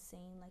 like, the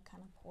same, like,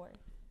 kind of poor.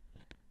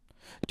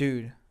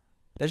 Dude,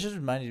 that just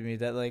reminded me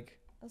that, like,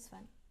 It was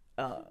fun.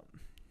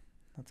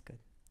 that's good.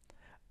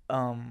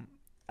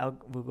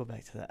 We'll go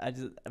back to that. I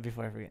just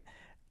before I forget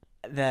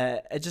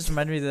that it just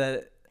reminded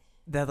me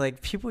that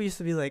like people used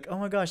to be like, oh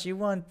my gosh, you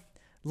want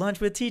lunch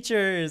with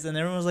teachers, and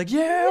everyone was like,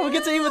 yeah, we'll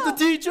get to eat with the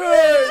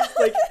teachers.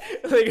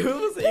 like who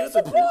was eating with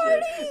the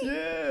teachers?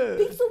 Yeah.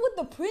 Pizza with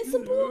the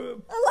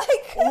principal?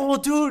 Like, oh,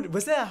 dude,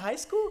 was that at high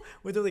school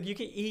where they're like you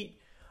can eat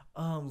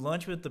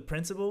lunch with the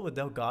principal with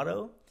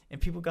Delgado, and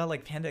people got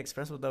like Panda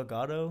Express with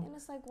Delgado. and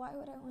it's like, why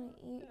would I want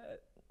to eat?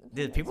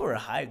 Dude, people were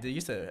hyped. They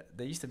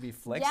used to be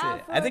flexing.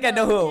 Yeah, I think I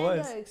know who it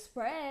was. Panda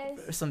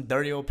Express. Some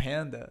dirty old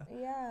Panda.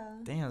 Yeah.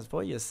 Damn,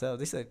 spoil yourself.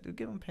 They said, dude,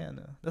 give him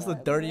Panda. That's But,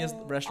 the dirtiest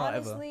bro, restaurant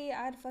honestly,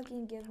 I'd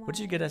fucking give my... ever. What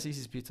did you get at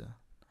Cece's Pizza?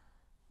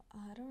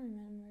 I don't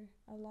remember.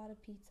 A lot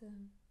of pizza.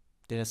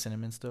 Did it have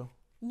cinnamon still?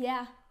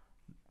 Yeah.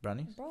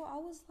 Brownies? Bro, I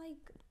was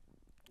like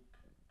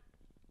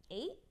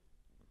 8?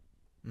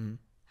 Mm.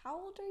 How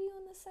old are you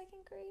in the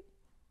 2nd grade?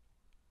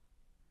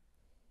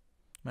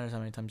 Matters how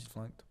many times you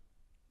flunked.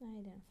 No,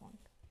 I didn't flunk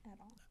at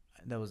all.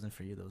 That wasn't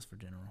for you. That was for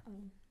general.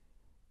 Um,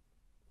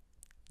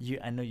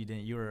 I know you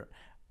didn't. You were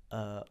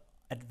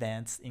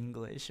advanced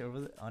English, or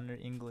was it under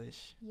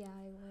English? yeah,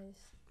 I was.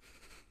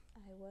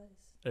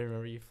 I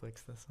remember you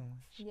flexed that so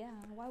much. Yeah,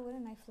 why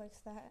wouldn't I flex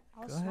that?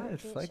 I was Go smart, ahead,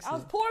 bitch. flex I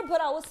was it. poor,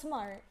 but I was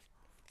smart.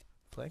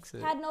 Flex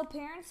it. Had no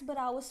parents, but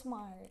I was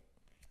smart.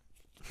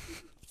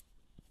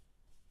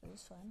 It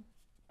was fun.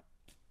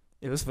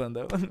 It was fun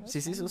though. It was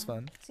Cece's fun, was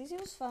fun. CC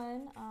was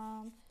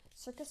fun.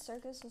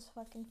 Circus was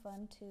fucking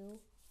fun too.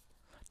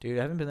 Dude,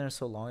 I haven't been there in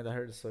so long. I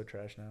heard it's so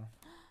trash now.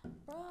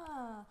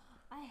 Bruh,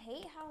 I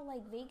hate how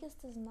like Vegas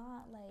does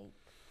not like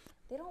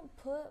they don't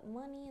put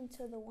money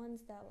into the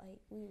ones that like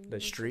we The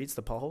streets,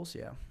 the potholes,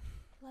 yeah.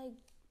 like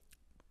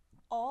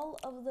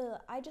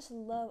I just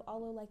love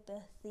all of like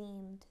the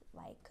themed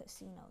like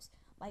casinos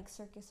like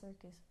Circus,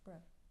 bro.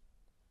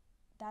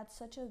 That's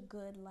such a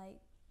good like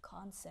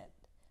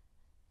concept.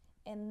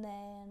 And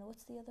then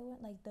what's the other one?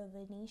 Like the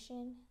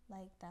Venetian,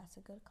 like that's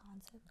a good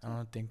concept too.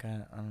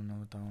 I don't know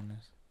what that one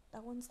is.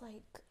 That one's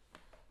like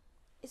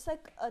it's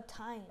like a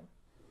time.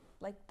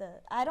 Like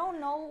I don't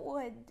know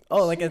what.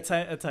 Oh, like a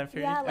time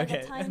period. Yeah, like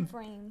okay. a time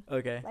frame.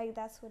 Okay. Like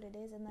that's what it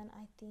is. And then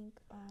I think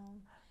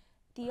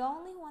the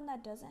only one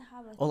that doesn't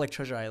have a Oh, like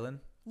Treasure Island.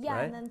 yeah,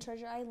 right? and then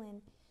Treasure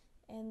Island,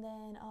 and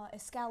then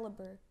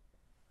Excalibur.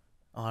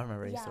 Oh, I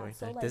remember your Yeah, story.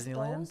 so Like like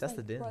Disneyland. those, That's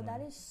like, the Disneyland. Bro,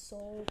 that is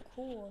so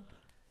cool.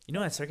 You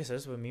know, at Circus,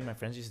 that's what me and my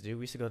friends used to do.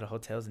 We used to go to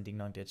hotels and Ding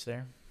Dong Ditch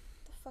there.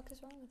 What the fuck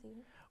is wrong with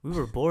you? We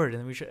were bored,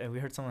 and we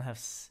heard someone have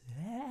sex,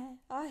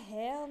 Oh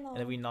hell no. and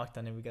then we knocked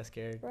on it. We got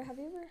scared. Bro, have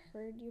you ever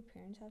heard your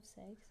parents have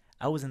sex?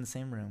 I was in the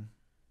same room.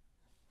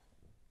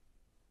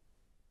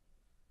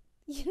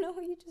 You know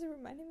who you just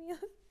reminded me of?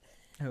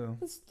 Who?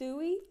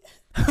 Stewie.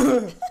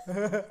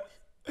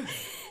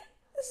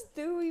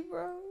 Stewie,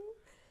 bro.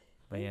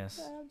 But yes.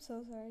 I'm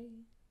so sorry.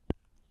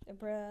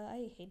 Bruh,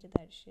 I hated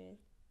that shit.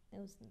 It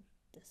was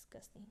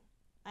disgusting.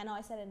 I know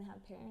I said I didn't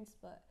have parents,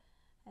 but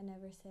I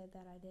never said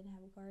that I didn't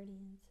have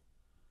guardians.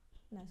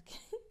 No, I was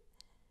kidding.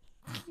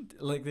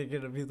 Like they're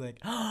gonna be like,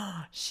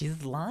 oh,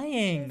 she's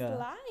lying. She's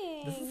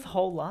lying. This is a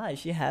whole lie.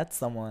 She had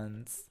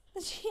someone's.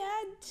 She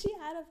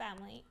had a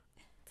family.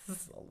 This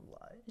is a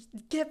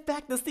lie. Get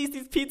back to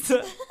Cece's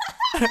Pizza.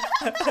 She's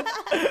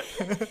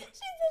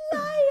a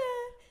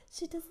liar.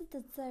 She doesn't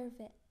deserve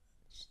it.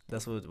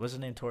 That's what's her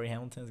name? Tori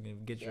Hamilton is gonna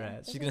get your Yeah,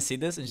 ass. She's gonna see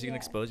this and she's gonna yeah.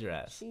 expose your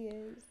ass. She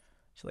is.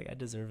 She's like, I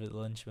deserve it.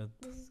 Lunch with.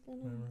 This is gonna.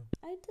 whatever.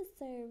 I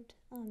deserved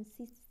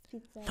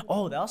pizza.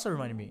 Oh, that also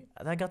reminded me.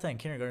 I got that in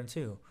kindergarten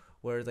too,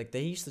 where like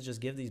they used to just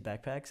give these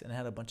backpacks and it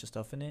had a bunch of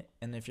stuff in it,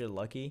 and if you're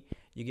lucky,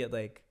 you get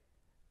like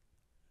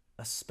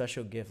a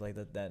special gift like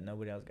that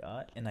nobody else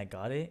got, and I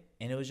got it,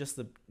 and it was just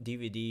the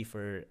DVD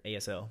for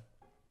ASL.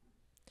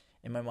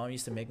 And my mom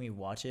used to make me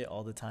watch it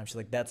all the time. She's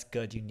like, "That's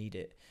good, you need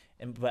it."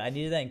 But I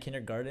needed that in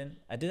kindergarten.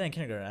 I did that in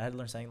kindergarten. I had to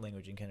learn sign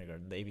language in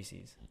kindergarten, the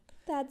ABCs.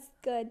 That's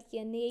good.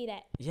 You need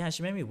it. Yeah,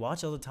 she made me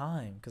watch all the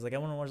time because like I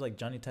want to watch like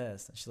Johnny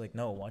Test. And she's like,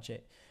 "No, watch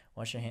it.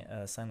 Watch your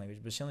sign language."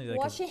 But she only did like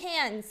Wash your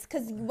hands,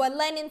 cause we're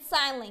learning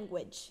sign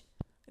language.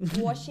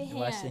 Wash your hands.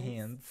 Wash your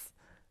hands.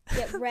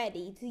 Get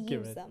ready to Get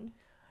use ready. them.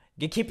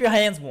 Keep your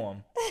hands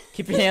warm.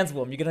 Keep your hands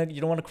warm. You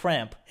don't want to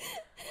cramp.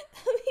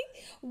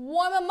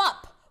 Warm them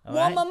up. All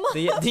Warm right?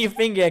 them up. Do your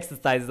finger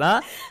exercises,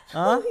 huh?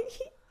 Huh?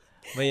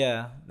 But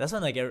yeah, that's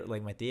when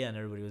like my tia and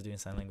everybody was doing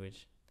sign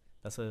language.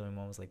 That's why my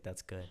mom was like,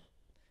 "That's good."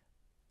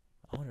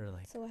 I wonder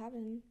like So what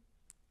happened?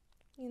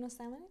 You know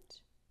sign language?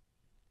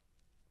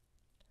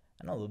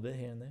 I know a little bit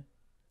here and there.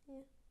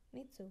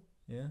 Me too.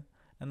 Yeah,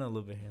 I know a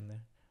little bit here and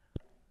there.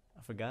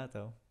 I forgot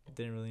though.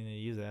 Didn't really need to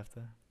use it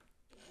after.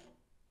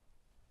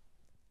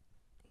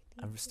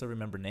 I still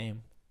remember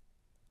name.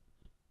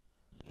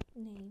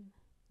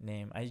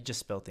 Name. I just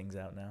spell things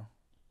out now.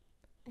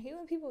 I hate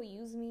when people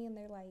use me and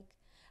they're like,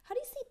 "How do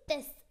you say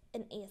this?"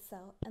 an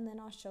ASL, and then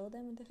I'll show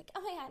them, and they're like,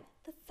 oh my god,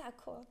 that's so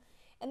cool.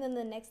 And then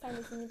the next time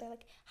they see me, they're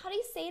like, how do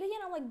you say it again?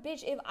 I'm like,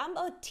 bitch, if I'm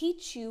gonna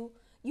teach you,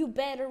 you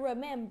better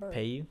remember.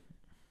 Pay you?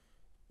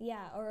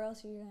 Yeah, or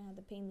else you're gonna have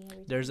to pay me every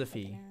time. There's a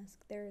fee. Ask.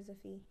 There is a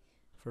fee.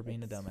 For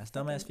being a dumbass.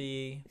 Dumbass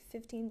fee.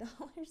 $15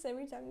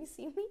 every time you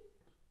see me.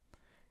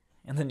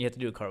 And then you have to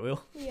do a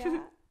cartwheel.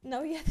 Yeah.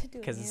 No, you have to do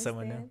it. Because it's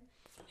someone new.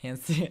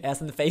 Hands, ass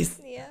in the face.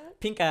 Yeah.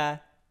 Pink eye.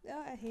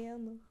 Oh, hell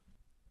no.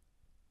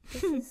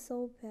 This is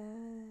so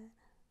bad.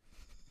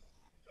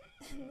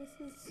 This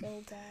is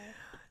so bad.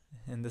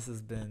 And this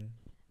has been...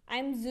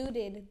 I'm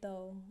zooted,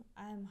 though.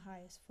 I'm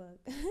high as fuck.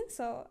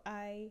 So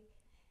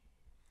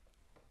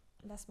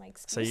that's my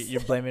excuse. So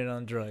you're blaming it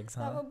on drugs,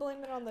 huh? I'm going to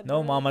blame it on the drugs.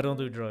 No, Mom, I don't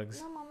do drugs.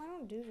 No, Mom, I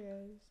don't do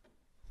drugs.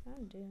 I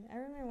don't do it. I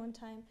remember one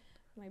time,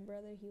 my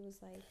brother, he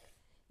was like...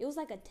 It was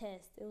like a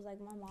test. It was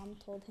like my mom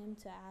told him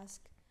to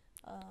ask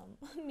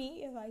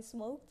me if I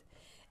smoked.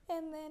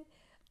 And then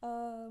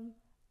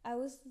I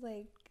was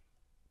like...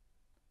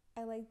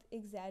 I like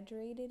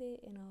exaggerated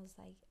it, and I was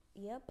like,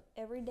 yep,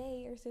 every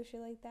day or so shit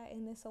like that.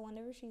 And then so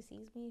whenever she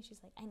sees me, she's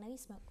like, I know you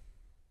smoke.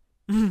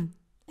 And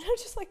I'm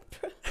just like,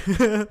 bro, it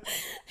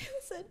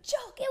was a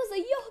joke. It was a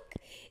yoke.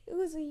 It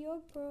was a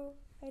yoke, bro.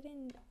 I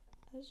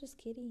was just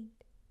kidding.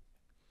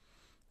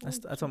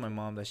 I told my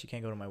mom that she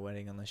can't go to my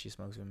wedding unless she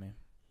smokes with me.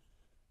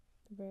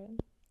 Bro.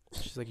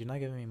 She's like, you're not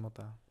giving me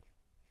mota.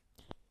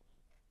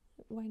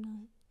 Why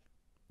not?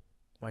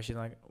 Why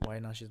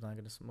not? She's not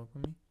gonna smoke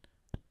with me?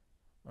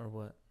 Or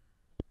what?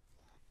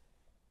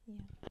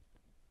 Yeah.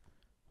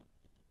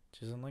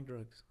 She doesn't like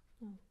drugs.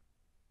 Oh.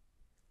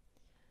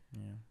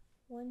 Yeah.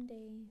 One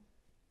day.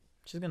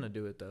 She's gonna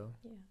do it though.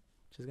 Yeah.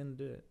 She's gonna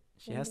do it.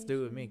 She One has to day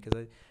do it with me because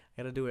I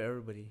gotta do it with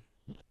everybody.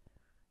 And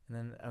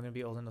then I'm gonna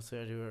be old enough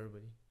to do it with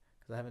everybody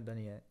because I haven't done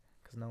it yet.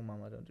 Because no,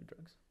 Mom, I don't do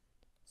drugs.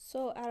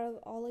 So out of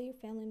all of your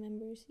family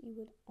members, you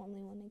would only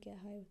want to get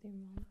high with your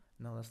mom?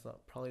 No, that's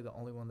probably the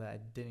only one that I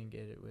didn't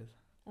get it with.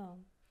 Oh.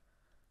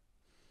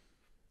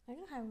 I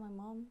got high with my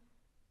mom.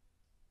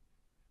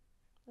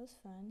 It was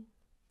fun.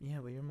 Yeah,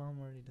 but your mom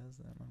already does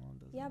that. My mom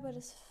doesn't. Yeah, but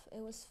it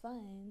was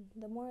fun.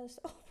 The more,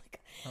 oh my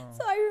god. Oh.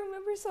 So I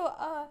remember. So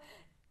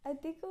I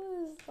think it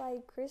was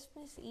like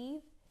Christmas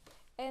Eve,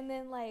 and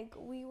then like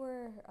we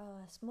were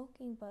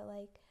smoking, but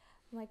like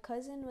my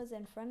cousin was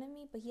in front of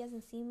me, but he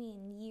hasn't seen me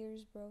in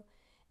years, bro.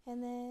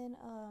 And then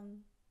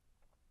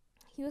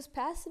he was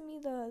passing me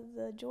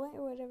the joint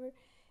or whatever,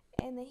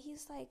 and then he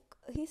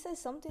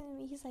says something to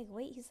me. He's like,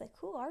 wait. He's like,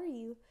 who are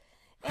you?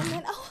 And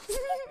then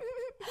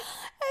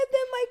and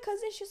then my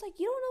cousin, she's like,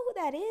 you don't know who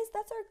that is?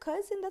 That's our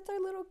cousin. That's our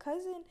little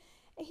cousin.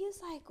 And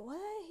he's like,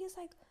 what? He's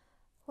like,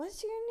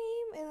 what's your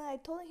name? And I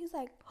told him, he's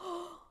like,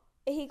 oh.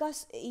 And he got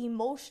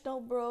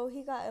emotional, bro.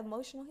 He got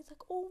emotional. He's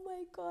like, oh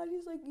my god.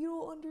 He's like, you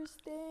don't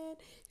understand.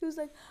 He was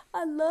like,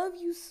 I love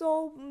you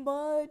so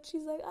much.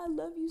 He's like, I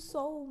love you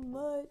so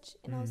much.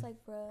 And I was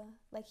like, bruh.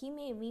 Like, he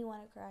made me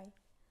want to cry.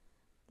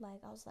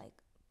 Like, I was like,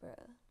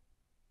 bruh.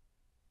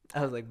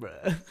 I was like,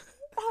 bruh,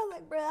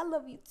 I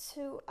love you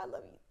too. I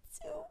love you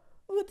too.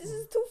 But this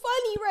is too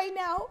funny right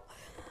now.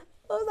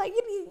 I was like,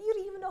 you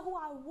didn't even know who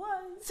I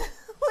was.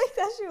 Like,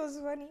 that shit was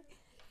funny.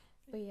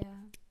 But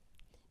yeah,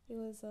 it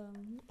was,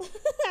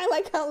 I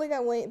like how, like, I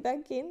went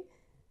back in.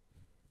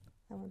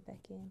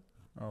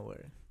 Oh,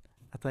 word.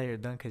 I thought you were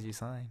done because you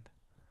signed.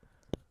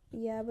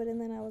 Yeah, but and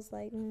then I was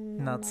like,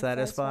 not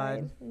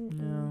satisfied.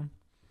 No.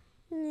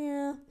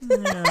 Yeah.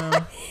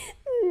 Yeah.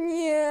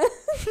 Yeah.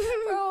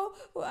 Bro,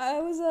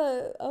 I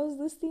was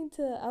listening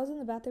to, I was in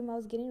the bathroom, I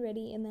was getting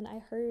ready, and then I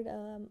heard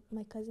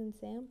my cousin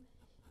Sam.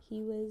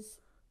 He was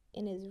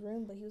in his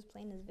room, but he was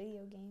playing his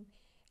video game.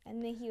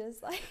 And then he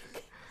was like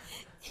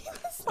he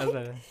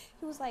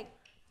was like,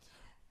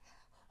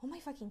 oh my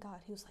fucking god.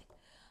 He was like,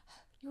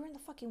 you're in the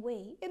fucking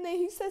way. And then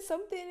he said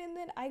something, and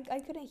then I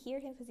couldn't hear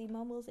him because he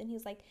mumbles, and he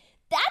was like,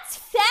 that's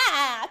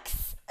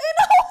facts. And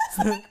I was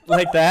like,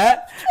 like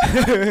that?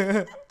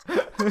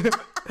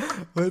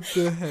 What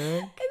the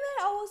heck? And then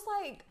I was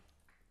like,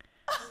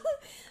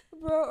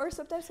 bro, or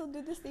sometimes he'll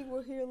do this thing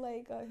where he'll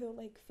like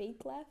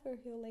fake laugh, or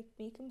he'll like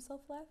make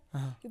himself laugh.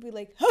 He'll be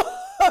like, and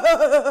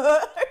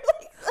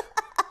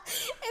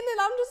then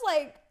I'm just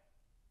like,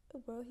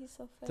 bro, he's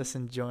so funny. Just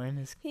enjoying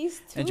his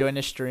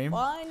stream.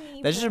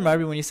 Funny, that just reminds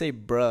me when you say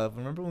bruh.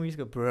 Remember when we used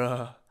to go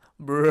bruh?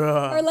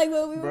 Or like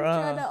when we were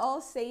trying to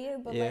all say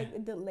it, but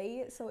like delay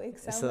it so it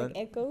sounds like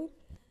echoed.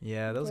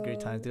 Yeah, that was great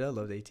times, dude. I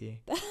loved AT.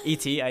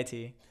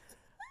 IT.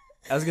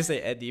 I was gonna say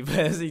Eddie, but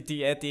it was ET.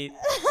 Eddie,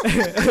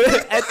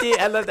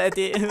 I loved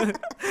Eddie. Bro,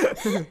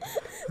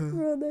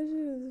 that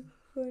shit was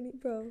funny,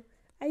 bro.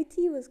 IT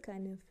was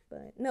kind of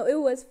fun. No, it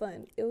was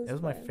fun. It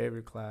was my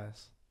favorite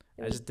class.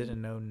 I just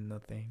didn't know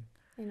nothing.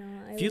 I know.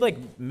 If you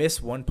like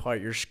miss one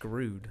part, you're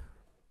screwed.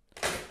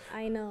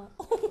 I know.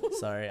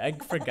 Sorry, I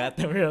forgot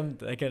that we were on.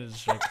 I got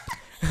distracted.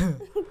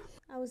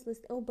 I was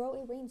listening. Oh, bro,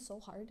 it rained so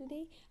hard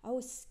today. I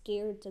was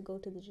scared to go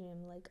to the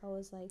gym. Like, I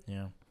was like,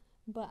 yeah.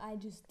 But I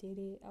just did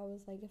it. I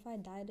was like, if I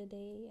die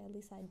today, at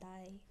least I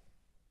die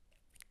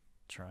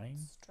trying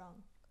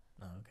strong.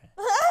 Oh, okay.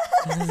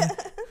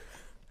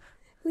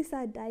 Who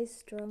said die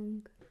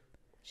strong?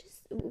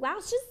 Wow,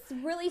 she's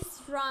really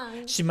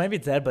strong. She might be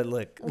dead, but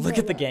look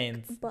at the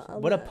gains.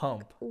 What a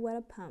pump. What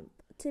a pump.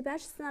 Too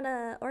bad she's not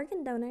a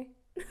organ donor.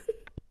 I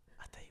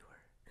thought you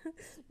were.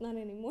 Not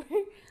anymore.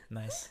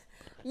 Nice.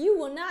 You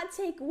will not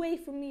take away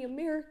from me,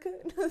 America.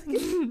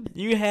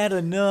 You had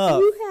enough.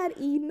 You had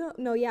enough.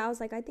 No, yeah, I was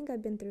like, I think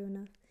I've been through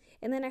enough.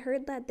 And then I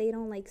heard that they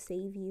don't like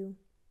save you.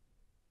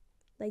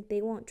 Like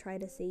they won't try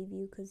to save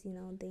you because you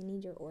know they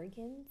need your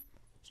organs.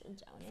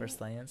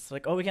 First lance,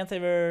 like, oh, we can't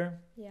save her.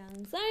 Yeah,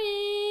 I'm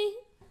sorry.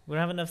 We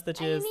don't have enough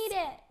stitches. I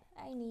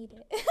need it.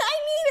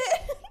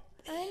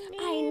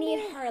 I need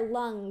her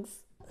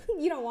lungs.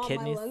 You don't want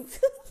Kidneys. my lungs.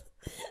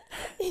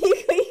 you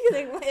can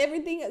take my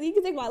everything. You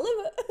can take my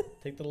liver.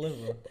 Take the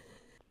liver.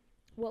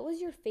 What was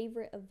your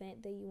favorite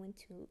event that you went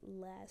to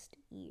last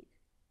year?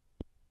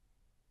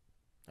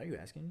 Are you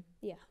asking?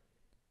 Yeah.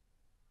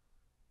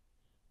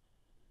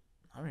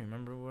 I don't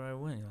remember where I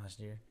went last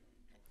year.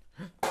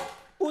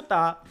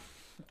 Uta.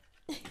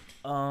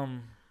 I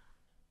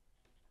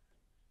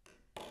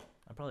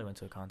probably went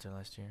to a concert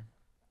last year.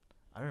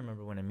 I don't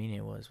remember when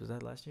Aminia was. Was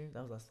that last year?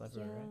 That was last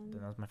February, right?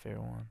 Then that was my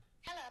favorite one.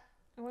 Hello.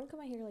 I want to cut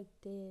my hair like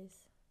this.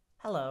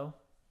 Hello.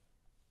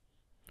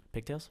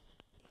 Pigtails?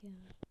 Yeah.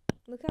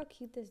 Look how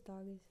cute this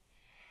dog is.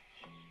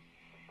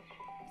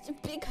 It's a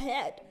big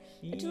head.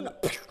 He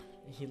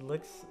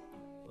looks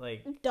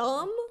like...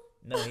 Dumb?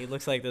 No, he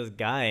looks like this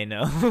guy I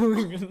know.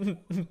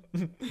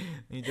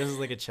 He dresses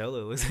like a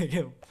cello. Looks like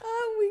him.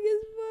 Oh, weak as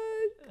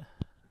fuck.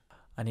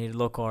 I need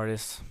local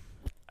artists.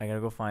 I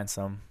gotta go find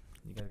some.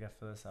 You guys gotta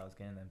fill this out. It's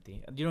getting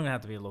empty. You don't have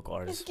to be a local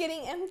artist. It's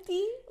getting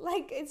empty?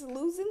 Like it's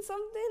losing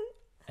something?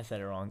 I said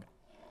it wrong.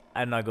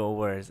 I did not go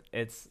words.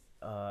 It's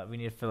we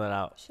need to fill it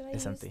out. Should I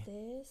it's use empty.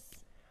 this?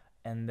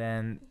 And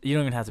then you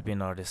don't even have to be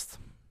an artist.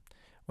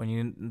 When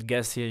you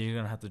guest here, you're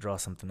gonna have to draw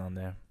something on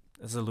there.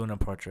 It's a Luna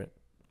portrait.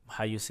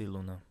 How you see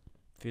Luna.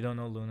 If you don't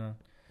know Luna,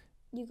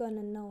 You're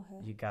gonna know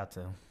her. you got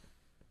to.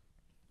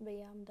 But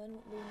yeah, I'm done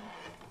with Luna.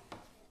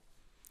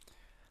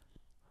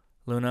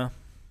 Luna,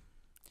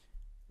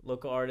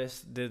 local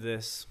artist did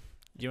this.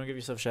 Do you want to give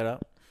yourself a shout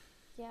out?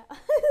 Yeah.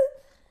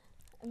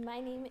 My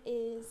name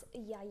is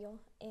Yayo,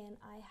 and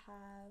I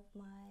have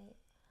my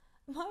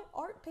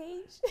art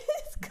page.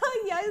 It's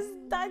called Yayo's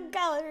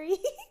Gallery.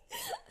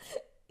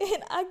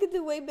 And I could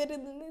do way better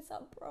than this, I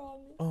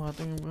promise. Oh, I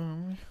think I'm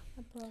going.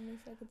 I promise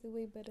I could do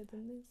way better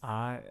than this.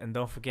 Alright, and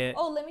don't forget.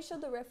 Oh, let me show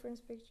the reference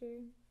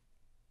picture.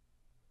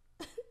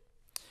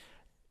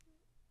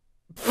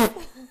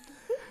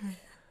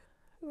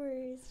 Where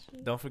is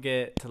she? Don't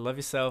forget to love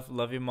yourself,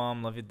 love your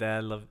mom, love your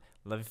dad, love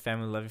your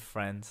family, love your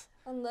friends.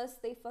 Unless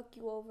they fuck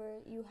you over,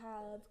 you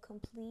have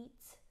complete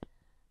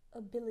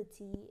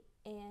ability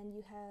and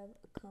you have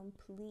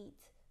complete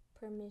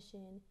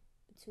permission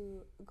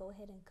to go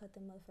ahead and cut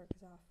them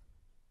motherfuckers off.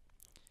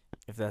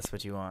 If that's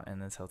what you want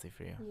and it's healthy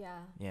for you. Yeah.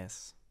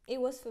 Yes.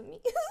 It was for me.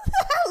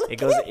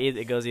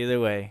 It goes either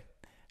way.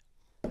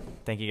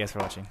 Thank you guys for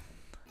watching.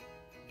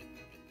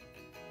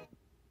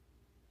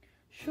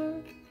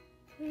 Short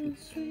and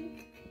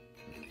sweet,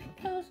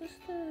 how's the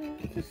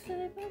stuff to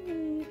say about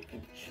me?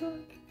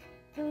 Short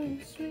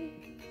and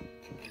sweet,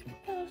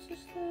 how's the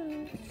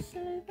stuff to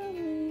say about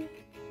me?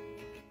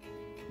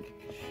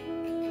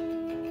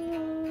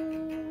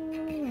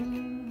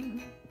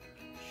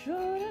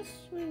 Short and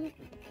sweet,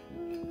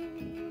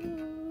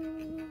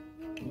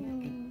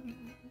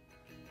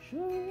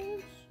 short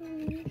and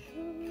sweet,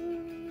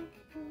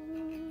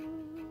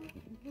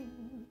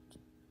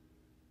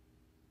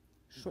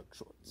 short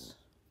shorts.